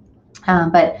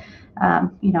 But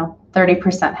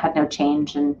 30% had no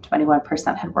change and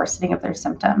 21% had worsening of their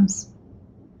symptoms.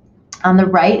 On the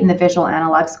right, in the visual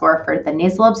analog score for the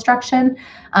nasal obstruction,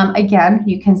 again,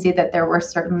 you can see that there were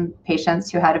certain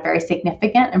patients who had a very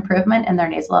significant improvement in their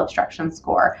nasal obstruction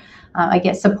score,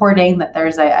 again, supporting that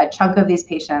there's a chunk of these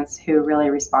patients who really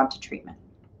respond to treatment.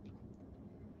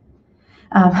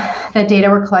 The data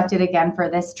were collected again for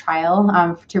this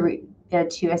trial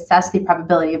to assess the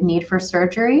probability of need for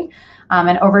surgery.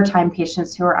 And over time,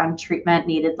 patients who are on treatment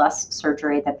needed less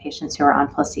surgery than patients who are on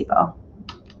placebo.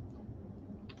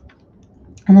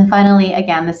 And then finally,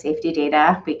 again, the safety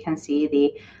data, we can see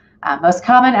the most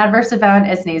common adverse event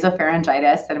is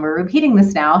nasopharyngitis, and we're repeating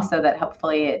this now so that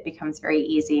hopefully it becomes very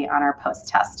easy on our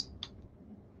post-test.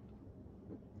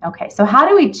 Okay, so how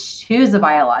do we choose a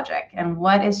biologic, and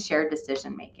what is shared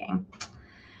decision-making?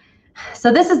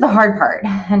 So this is the hard part,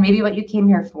 and maybe what you came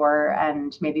here for,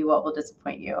 and maybe what will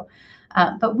disappoint you.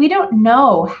 But we don't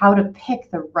know how to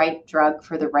pick the right drug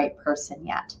for the right person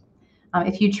yet.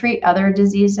 If you treat other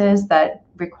diseases that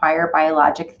require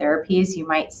biologic therapies, you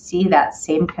might see that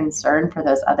same concern for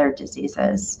those other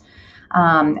diseases.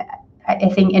 I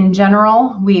think in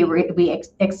general, we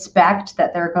expect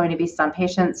that there are going to be some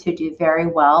patients who do very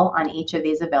well on each of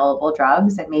these available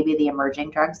drugs and maybe the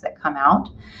emerging drugs that come out.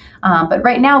 But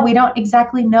right now, we don't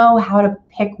exactly know how to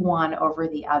pick one over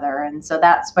the other. And so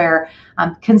that's where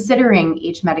considering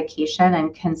each medication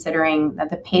and considering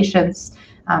the patient's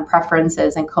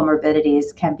preferences and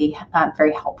comorbidities can be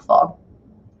very helpful.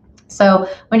 So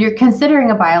when you're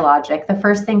considering a biologic, the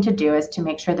first thing to do is to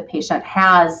make sure the patient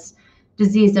has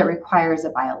disease that requires a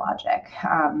biologic,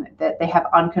 that they have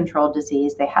uncontrolled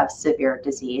disease, they have severe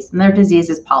disease, and their disease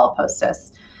is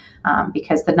polyposis,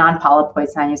 because the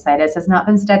non-polypoid sinusitis has not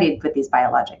been studied with these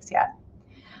biologics yet.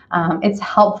 It's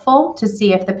helpful to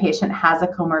see if the patient has a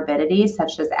comorbidity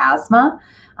such as asthma,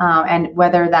 and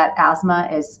whether that asthma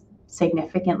is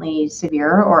significantly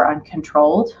severe or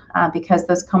uncontrolled, because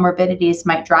those comorbidities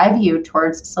might drive you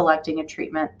towards selecting a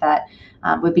treatment that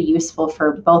would be useful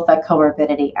for both the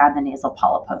comorbidity and the nasal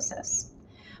polyposis.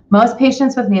 Most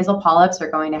patients with nasal polyps are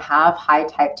going to have high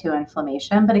type 2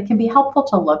 inflammation, but it can be helpful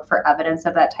to look for evidence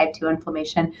of that type 2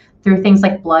 inflammation through things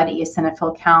like blood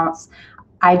eosinophil counts,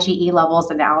 IgE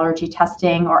levels and allergy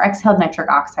testing, or exhaled nitric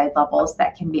oxide levels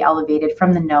that can be elevated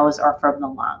from the nose or from the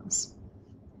lungs.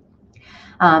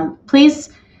 Please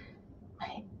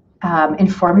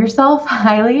inform yourself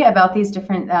highly about these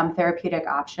different therapeutic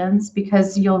options,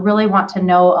 because you'll really want to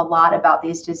know a lot about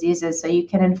these diseases so you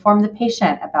can inform the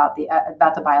patient about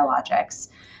the biologics.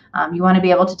 You want to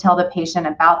be able to tell the patient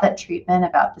about that treatment,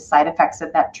 about the side effects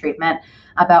of that treatment,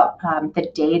 about the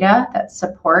data that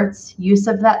supports use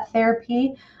of that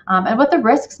therapy, and what the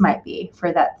risks might be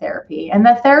for that therapy. And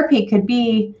that therapy could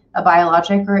be a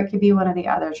biologic, or it could be one of the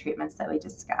other treatments that we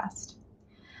discussed.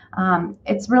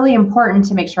 It's really important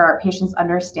to make sure our patients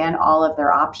understand all of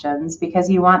their options, because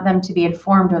you want them to be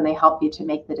informed when they help you to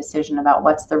make the decision about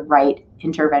what's the right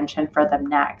intervention for them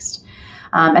next.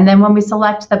 And then when we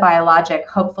select the biologic,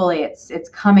 hopefully it's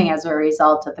coming as a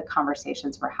result of the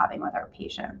conversations we're having with our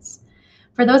patients.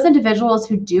 For those individuals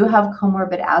who do have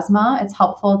comorbid asthma, it's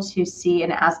helpful to see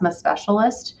an asthma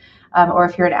specialist, or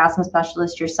if you're an asthma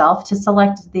specialist yourself, to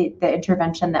select the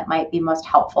intervention that might be most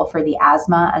helpful for the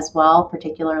asthma as well,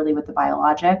 particularly with the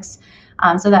biologics.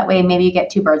 So that way, maybe you get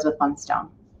two birds with one stone.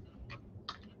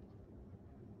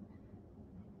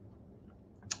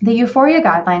 The Euphoria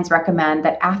guidelines recommend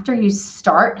that after you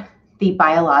start the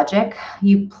biologic,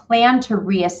 you plan to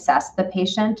reassess the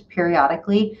patient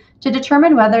periodically to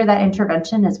determine whether that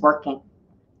intervention is working.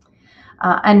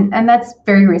 And that's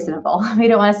very reasonable. We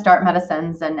don't want to start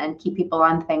medicines and keep people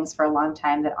on things for a long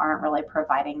time that aren't really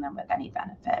providing them with any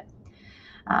benefit.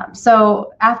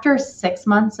 So after 6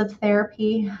 months of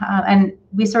therapy, and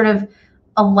we sort of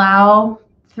allow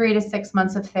 3 to 6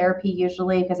 months of therapy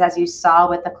usually, because as you saw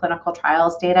with the clinical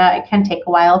trials data, it can take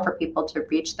a while for people to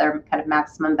reach their kind of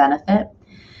maximum benefit.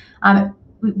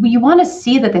 You want to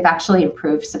see that they've actually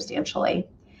improved substantially.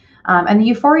 And the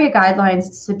Euphoria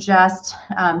guidelines suggest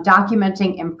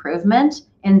documenting improvement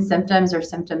in symptoms or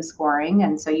symptom scoring.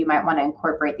 And so you might want to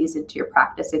incorporate these into your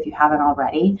practice if you haven't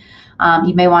already.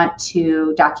 You may want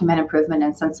to document improvement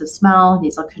in sense of smell,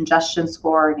 nasal congestion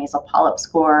score, nasal polyp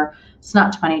score,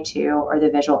 SNOT-22, or the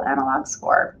visual analog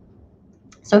score.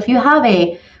 So if you have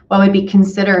what would be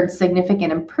considered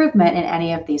significant improvement in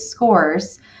any of these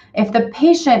scores, if the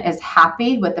patient is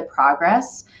happy with the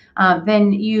progress,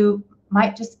 then you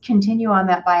might just continue on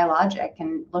that biologic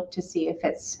and look to see if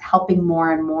it's helping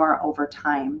more and more over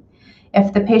time.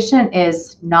 If the patient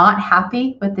is not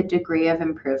happy with the degree of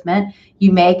improvement,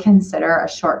 you may consider a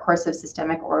short course of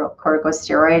systemic oral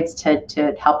corticosteroids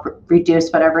to help reduce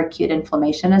whatever acute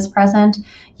inflammation is present.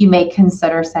 You may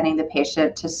consider sending the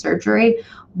patient to surgery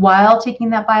while taking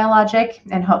that biologic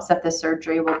in hopes that the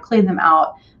surgery will clean them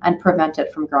out and prevent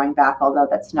it from growing back, although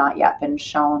that's not yet been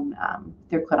shown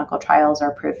through clinical trials or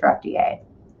approved for FDA.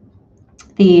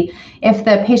 If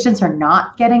the patients are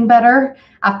not getting better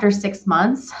after 6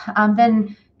 months,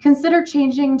 then consider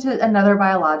changing to another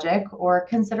biologic or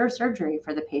consider surgery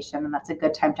for the patient, and that's a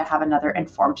good time to have another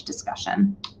informed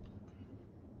discussion.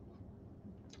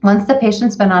 Once the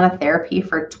patient's been on a therapy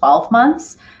for 12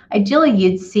 months, ideally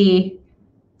you'd see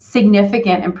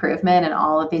significant improvement in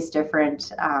all of these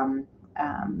different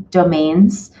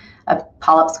domains of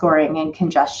polyp scoring and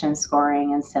congestion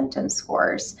scoring and symptom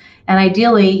scores. And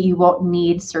ideally, you won't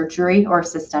need surgery or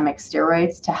systemic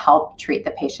steroids to help treat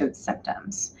the patient's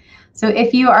symptoms. So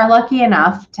if you are lucky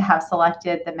enough to have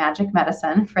selected the magic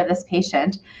medicine for this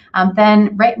patient,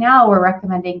 then right now we're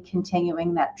recommending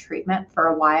continuing that treatment for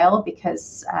a while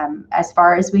because as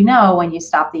far as we know, when you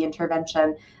stop the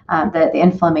intervention, the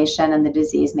inflammation and the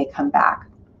disease may come back.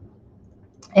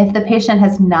 If the patient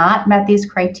has not met these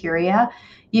criteria,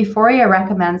 Euphoria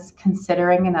recommends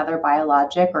considering another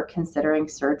biologic or considering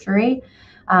surgery.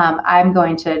 I'm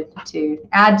going to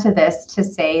add to this to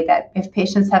say that if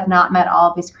patients have not met all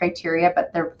of these criteria,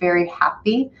 but they're very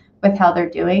happy with how they're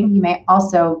doing, you may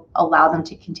also allow them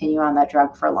to continue on that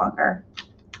drug for longer.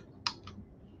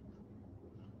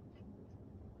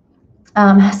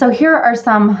 So here are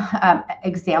some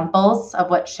examples of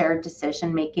what shared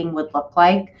decision-making would look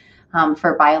like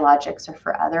for biologics or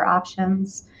for other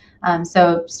options.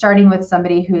 So starting with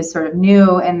somebody who's sort of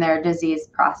new in their disease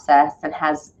process and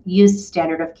has used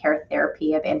standard of care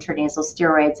therapy of intranasal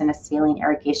steroids and a saline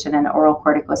irrigation and oral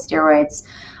corticosteroids,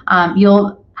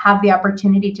 you'll have the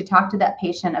opportunity to talk to that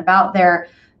patient about the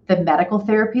medical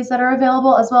therapies that are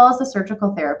available as well as the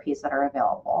surgical therapies that are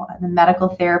available. And the medical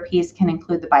therapies can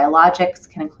include the biologics,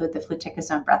 can include the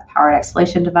fluticasone breath-powered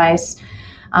exhalation device,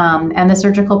 and the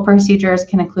surgical procedures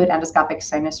can include endoscopic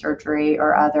sinus surgery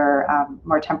or other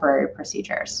more temporary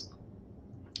procedures.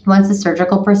 Once the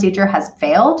surgical procedure has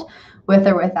failed, with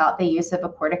or without the use of a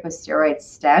corticosteroid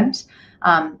stent,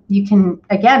 you can,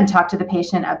 again, talk to the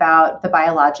patient about the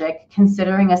biologic,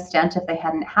 considering a stent if they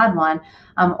hadn't had one,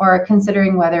 or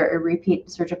considering whether a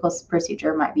repeat surgical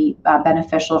procedure might be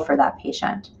beneficial for that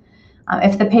patient.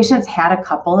 If the patient's had a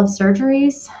couple of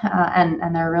surgeries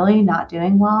and they're really not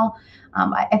doing well,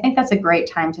 I think that's a great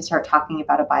time to start talking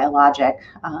about a biologic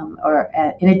or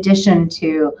in addition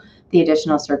to the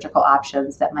additional surgical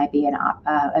options that might be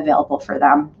available for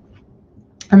them.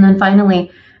 And then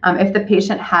finally, if the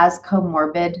patient has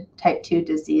comorbid type 2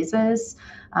 diseases,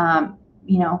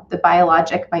 the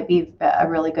biologic might be a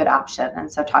really good option.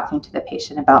 And so talking to the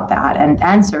patient about that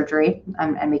and surgery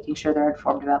and making sure they're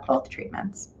informed about both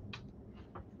treatments.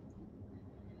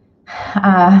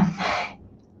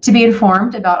 To be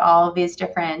informed about all of these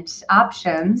different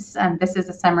options, this is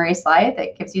a summary slide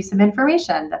that gives you some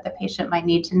information that the patient might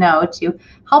need to know to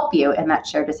help you in that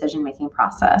shared decision-making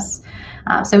process.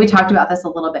 So we talked about this a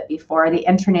little bit before. The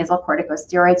intranasal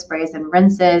corticosteroid sprays and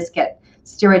rinses get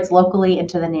steroids locally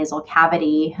into the nasal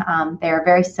cavity. They're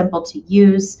very simple to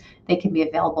use. They can be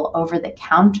available over the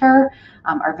counter,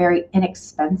 are very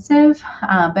inexpensive,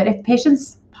 but if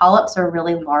patients' polyps are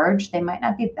really large, they might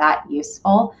not be that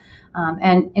useful.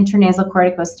 And intranasal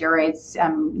corticosteroids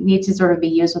need to sort of be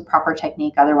used with proper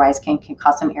technique, otherwise can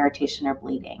cause some irritation or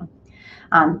bleeding.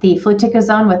 The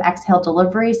fluticasone with exhale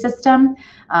delivery system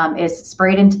is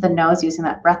sprayed into the nose using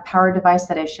that breath power device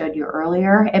that I showed you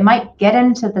earlier. It might get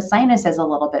into the sinuses a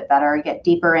little bit better, get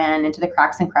deeper into the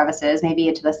cracks and crevices, maybe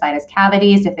into the sinus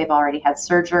cavities if they've already had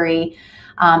surgery.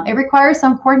 It requires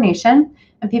some coordination,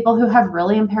 and people who have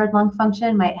really impaired lung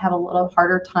function might have a little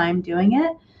harder time doing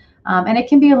it. And it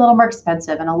can be a little more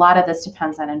expensive, and a lot of this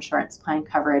depends on insurance plan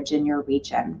coverage in your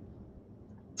region.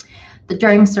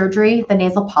 During surgery, the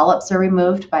nasal polyps are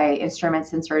removed by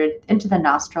instruments inserted into the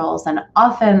nostrils, and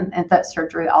often that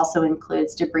surgery also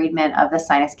includes debridement of the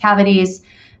sinus cavities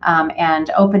and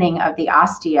opening of the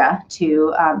ostia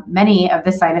to many of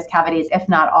the sinus cavities, if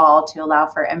not all, to allow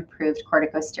for improved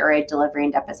corticosteroid delivery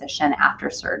and deposition after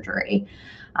surgery.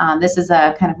 This is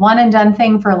a kind of one and done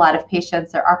thing for a lot of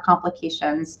patients. There are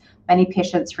complications. Many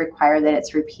patients require that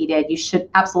it's repeated. You should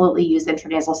absolutely use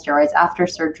intranasal steroids after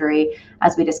surgery,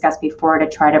 as we discussed before, to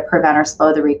try to prevent or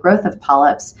slow the regrowth of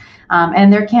polyps.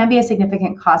 And there can be a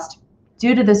significant cost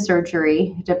due to the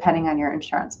surgery, depending on your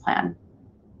insurance plan.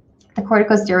 The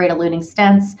corticosteroid-eluting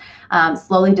stents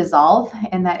slowly dissolve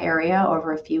in that area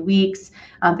over a few weeks.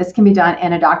 This can be done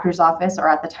in a doctor's office or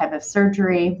at the time of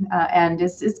surgery, and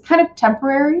is kind of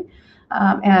temporary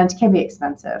and can be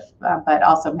expensive, but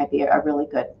also might be a really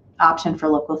good option for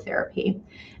local therapy.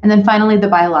 And then finally, the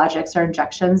biologics or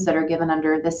injections that are given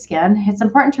under the skin. It's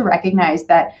important to recognize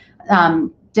that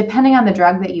depending on the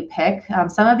drug that you pick,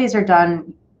 some of these are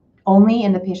done only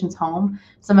in the patient's home.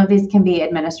 Some of these can be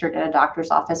administered in a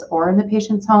doctor's office or in the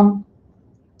patient's home.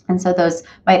 And so those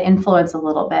might influence a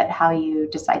little bit how you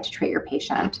decide to treat your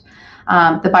patient.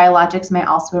 The biologics may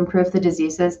also improve the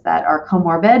diseases that are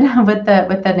comorbid with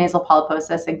the nasal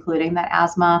polyposis, including that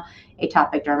asthma,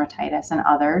 atopic dermatitis, and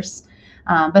others.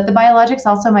 But the biologics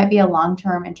also might be a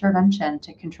long-term intervention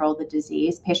to control the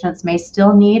disease. Patients may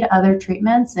still need other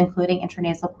treatments, including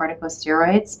intranasal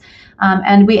corticosteroids.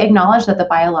 And we acknowledge that the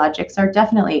biologics are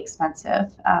definitely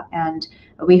expensive, and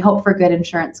we hope for good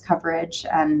insurance coverage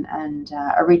and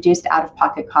a reduced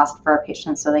out-of-pocket cost for our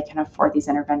patients so they can afford these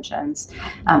interventions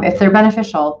if they're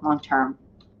beneficial long-term.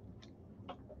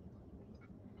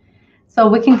 So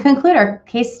we can conclude our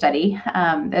case study.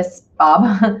 This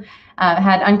Bob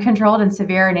had uncontrolled and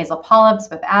severe nasal polyps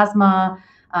with asthma.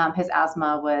 His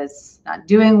asthma was not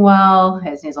doing well.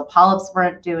 His nasal polyps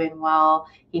weren't doing well.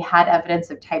 He had evidence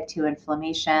of type 2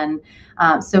 inflammation.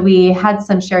 So we had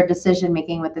some shared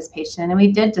decision-making with this patient, and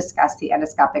we did discuss the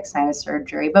endoscopic sinus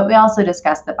surgery, but we also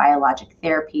discussed the biologic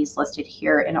therapies listed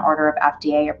here in order of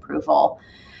FDA approval.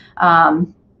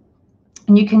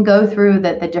 And you can go through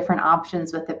the different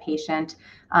options with the patient.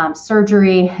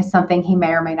 Surgery is something he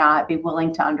may or may not be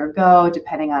willing to undergo,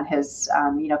 depending on his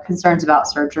concerns about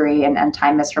surgery and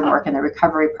time missed from work in the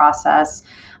recovery process.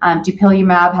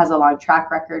 Dupilumab has a long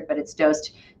track record, but it's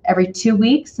dosed every 2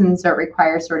 weeks, and so it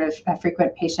requires sort of a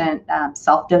frequent patient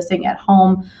self-dosing at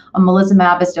home.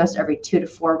 Omalizumab is dosed every 2 to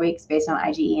 4 weeks based on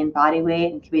IgE and body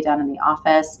weight and can be done in the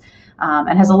office.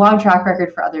 And has a long track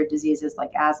record for other diseases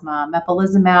like asthma.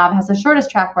 Mepolizumab has the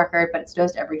shortest track record, but it's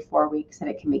dosed every 4 weeks, and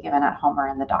it can be given at home or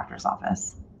in the doctor's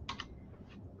office.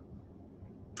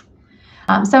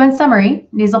 So in summary,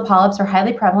 nasal polyps are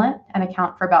highly prevalent and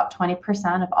account for about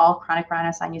 20% of all chronic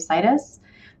rhinosinusitis.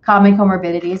 Common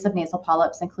comorbidities of nasal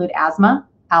polyps include asthma,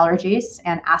 allergies,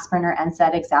 and aspirin or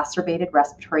NSAID exacerbated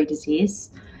respiratory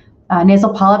disease.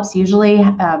 Nasal polyps usually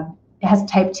has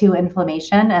type 2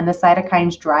 inflammation, and the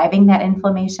cytokines driving that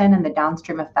inflammation and the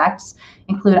downstream effects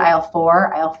include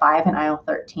IL-4, IL-5, and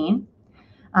IL-13.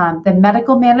 The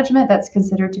medical management that's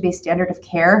considered to be standard of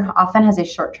care often has a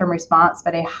short-term response,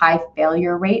 but a high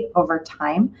failure rate over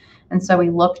time. And so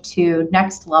we look to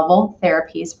next level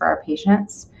therapies for our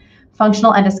patients.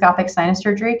 Functional endoscopic sinus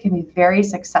surgery can be very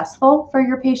successful for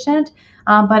your patient,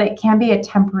 but it can be a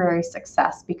temporary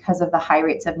success because of the high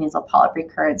rates of nasal polyp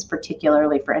recurrence,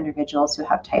 particularly for individuals who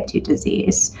have type 2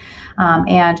 disease.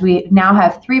 And we now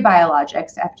have 3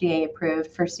 biologics FDA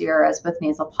approved for CRS with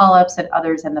nasal polyps and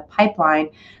others in the pipeline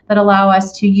that allow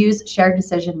us to use shared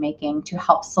decision-making to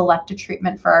help select a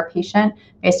treatment for our patient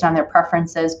based on their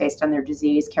preferences, based on their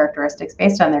disease characteristics,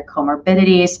 based on their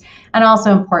comorbidities, and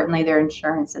also importantly, their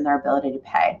insurance and their ability to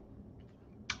pay.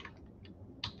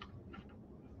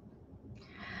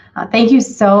 Thank you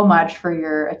so much for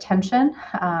your attention,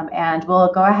 and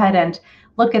we'll go ahead and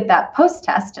look at that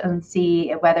post-test and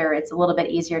see whether it's a little bit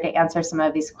easier to answer some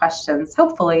of these questions,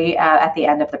 hopefully at the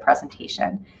end of the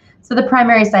presentation. So the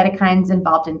primary cytokines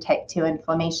involved in type 2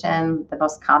 inflammation, the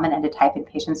most common endotype in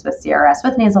patients with CRS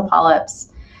with nasal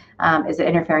polyps, is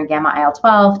it interferon gamma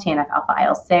IL-12, TNF-alpha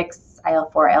IL-6,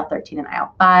 IL-4, IL-13, and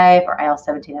IL-5, or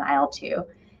IL-17 and IL-2.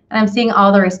 And I'm seeing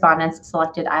all the respondents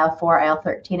selected IL-4,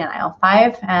 IL-13, and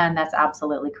IL-5, and that's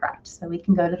absolutely correct. So we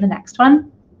can go to the next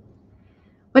one.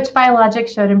 Which biologic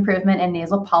showed improvement in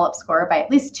nasal polyp score by at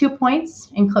least 2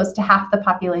 points in close to half the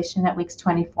population at weeks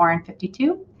 24 and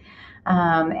 52?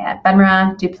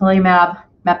 Benra, dupilumab,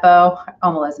 Mepo,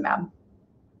 omalizumab.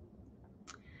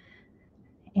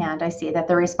 And I see that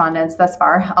the respondents thus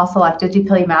far all selected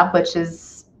dupilumab, which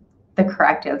is the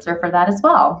correct answer for that as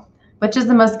well. Which is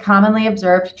the most commonly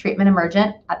observed treatment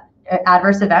emergent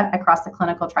adverse event across the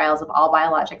clinical trials of all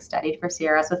biologics studied for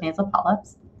CRS with nasal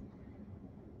polyps?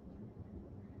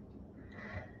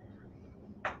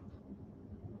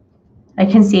 I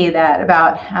can see that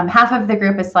about half of the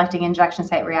group is selecting injection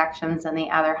site reactions and the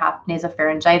other half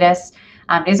nasopharyngitis.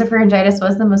 Nasopharyngitis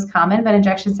was the most common, but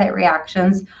injection site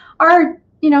reactions are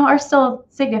still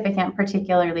significant,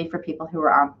 particularly for people who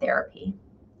are on therapy.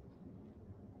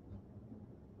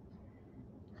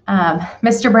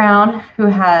 Mr. Brown, who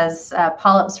has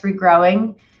polyps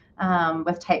regrowing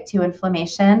with type 2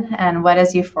 inflammation, and what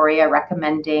is Euphoria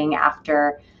recommending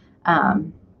after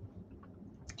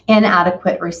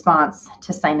inadequate response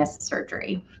to sinus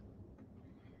surgery.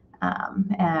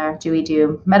 Do we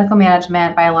do medical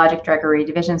management, biologic drug or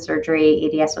redivision surgery,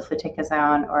 ADS with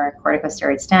fluticasone, or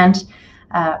corticosteroid stent?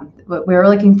 What we were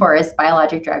looking for is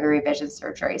biologic drug or revision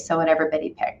surgery, so what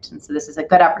everybody picked. And so this is a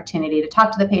good opportunity to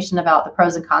talk to the patient about the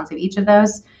pros and cons of each of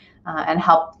those and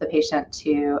help the patient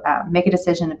to make a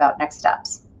decision about next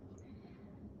steps.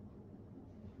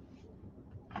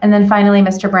 And then finally,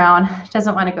 Mr. Brown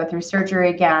doesn't want to go through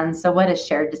surgery again, so what does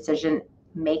shared decision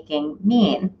making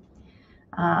mean?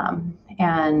 Are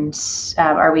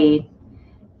we,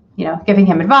 giving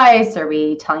him advice? Are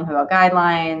we telling him about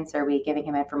guidelines? Are we giving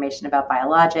him information about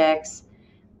biologics?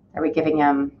 Are we giving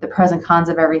him the pros and cons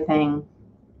of everything?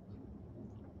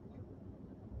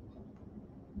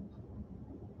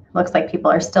 Looks like people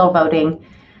are still voting.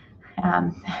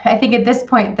 I think at this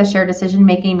point, the shared decision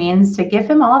making means to give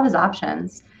him all of his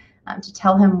options, to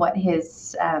tell him what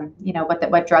his,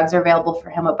 what drugs are available for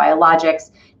him, what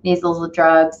biologics, nasal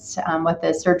drugs, what the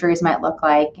surgeries might look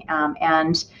like,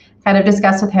 and kind of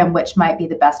discuss with him which might be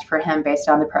the best for him based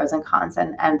on the pros and cons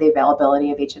and the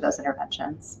availability of each of those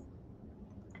interventions.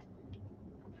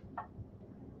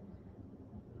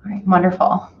 All right,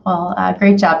 wonderful. Well,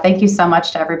 great job. Thank you so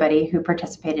much to everybody who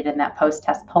participated in that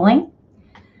post-test polling.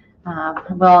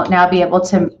 We'll now be able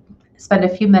to spend a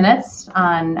few minutes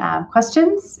on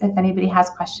questions. If anybody has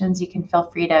questions, you can feel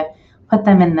free to put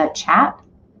them in the chat.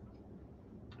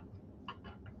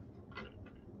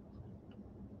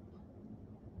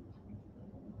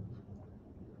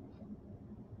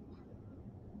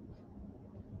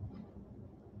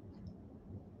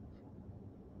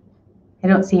 I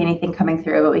don't see anything coming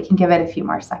through, but we can give it a few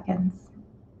more seconds.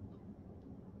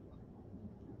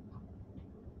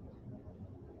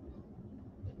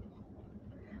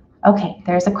 Okay,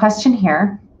 there's a question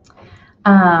here.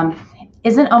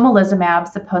 Isn't omalizumab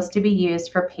supposed to be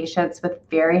used for patients with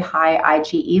very high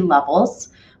IgE levels?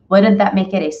 Wouldn't that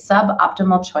make it a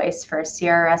suboptimal choice for a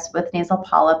CRS with nasal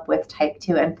polyp with type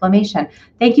 2 inflammation?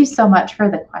 Thank you so much for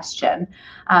the question.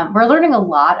 We're learning a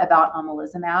lot about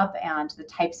omalizumab and the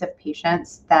types of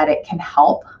patients that it can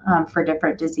help for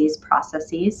different disease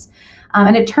processes.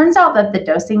 And it turns out that the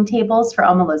dosing tables for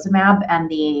omalizumab and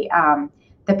the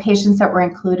patients that were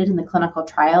included in the clinical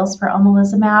trials for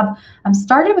omalizumab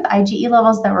started with IgE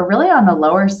levels that were really on the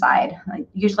lower side. Like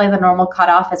usually the normal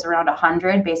cutoff is around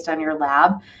 100 based on your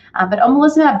lab, but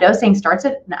omalizumab dosing starts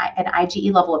at an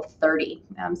IgE level of 30.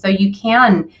 So you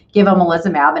can give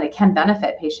omalizumab and it can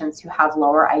benefit patients who have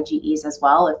lower IgEs as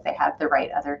well if they have the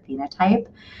right other phenotype.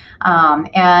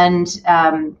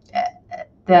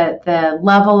 The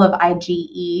level of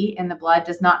IgE in the blood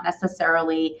does not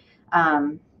necessarily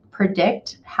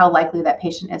predict how likely that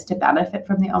patient is to benefit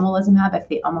from the omalizumab if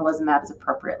the omalizumab is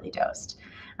appropriately dosed.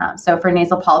 So for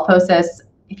nasal polyposis,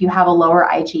 if you have a lower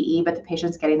IgE but the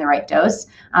patient's getting the right dose,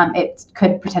 it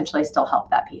could potentially still help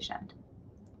that patient.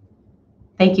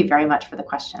 Thank you very much for the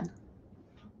question.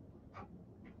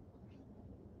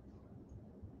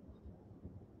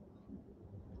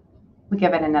 We'll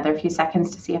give it another few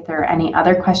seconds to see if there are any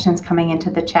other questions coming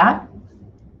into the chat.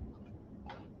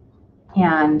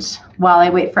 And while I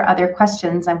wait for other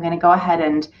questions, I'm going to go ahead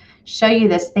and show you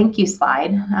this thank you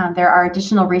slide. There are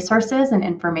additional resources and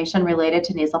information related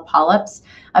to nasal polyps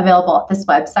available at this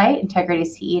website,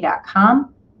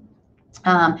 integrityce.com.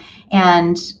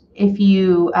 And if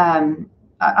you,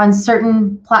 on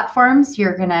certain platforms,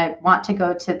 you're going to want to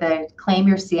go to the claim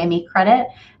your CME credit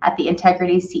at the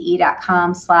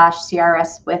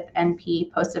integrityce.com/CRS with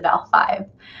NP post-eval 5,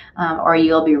 or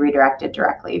you'll be redirected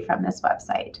directly from this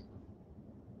website.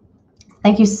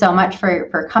 Thank you so much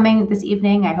for coming this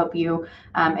evening. I hope you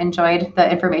enjoyed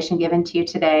the information given to you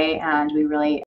today, and we really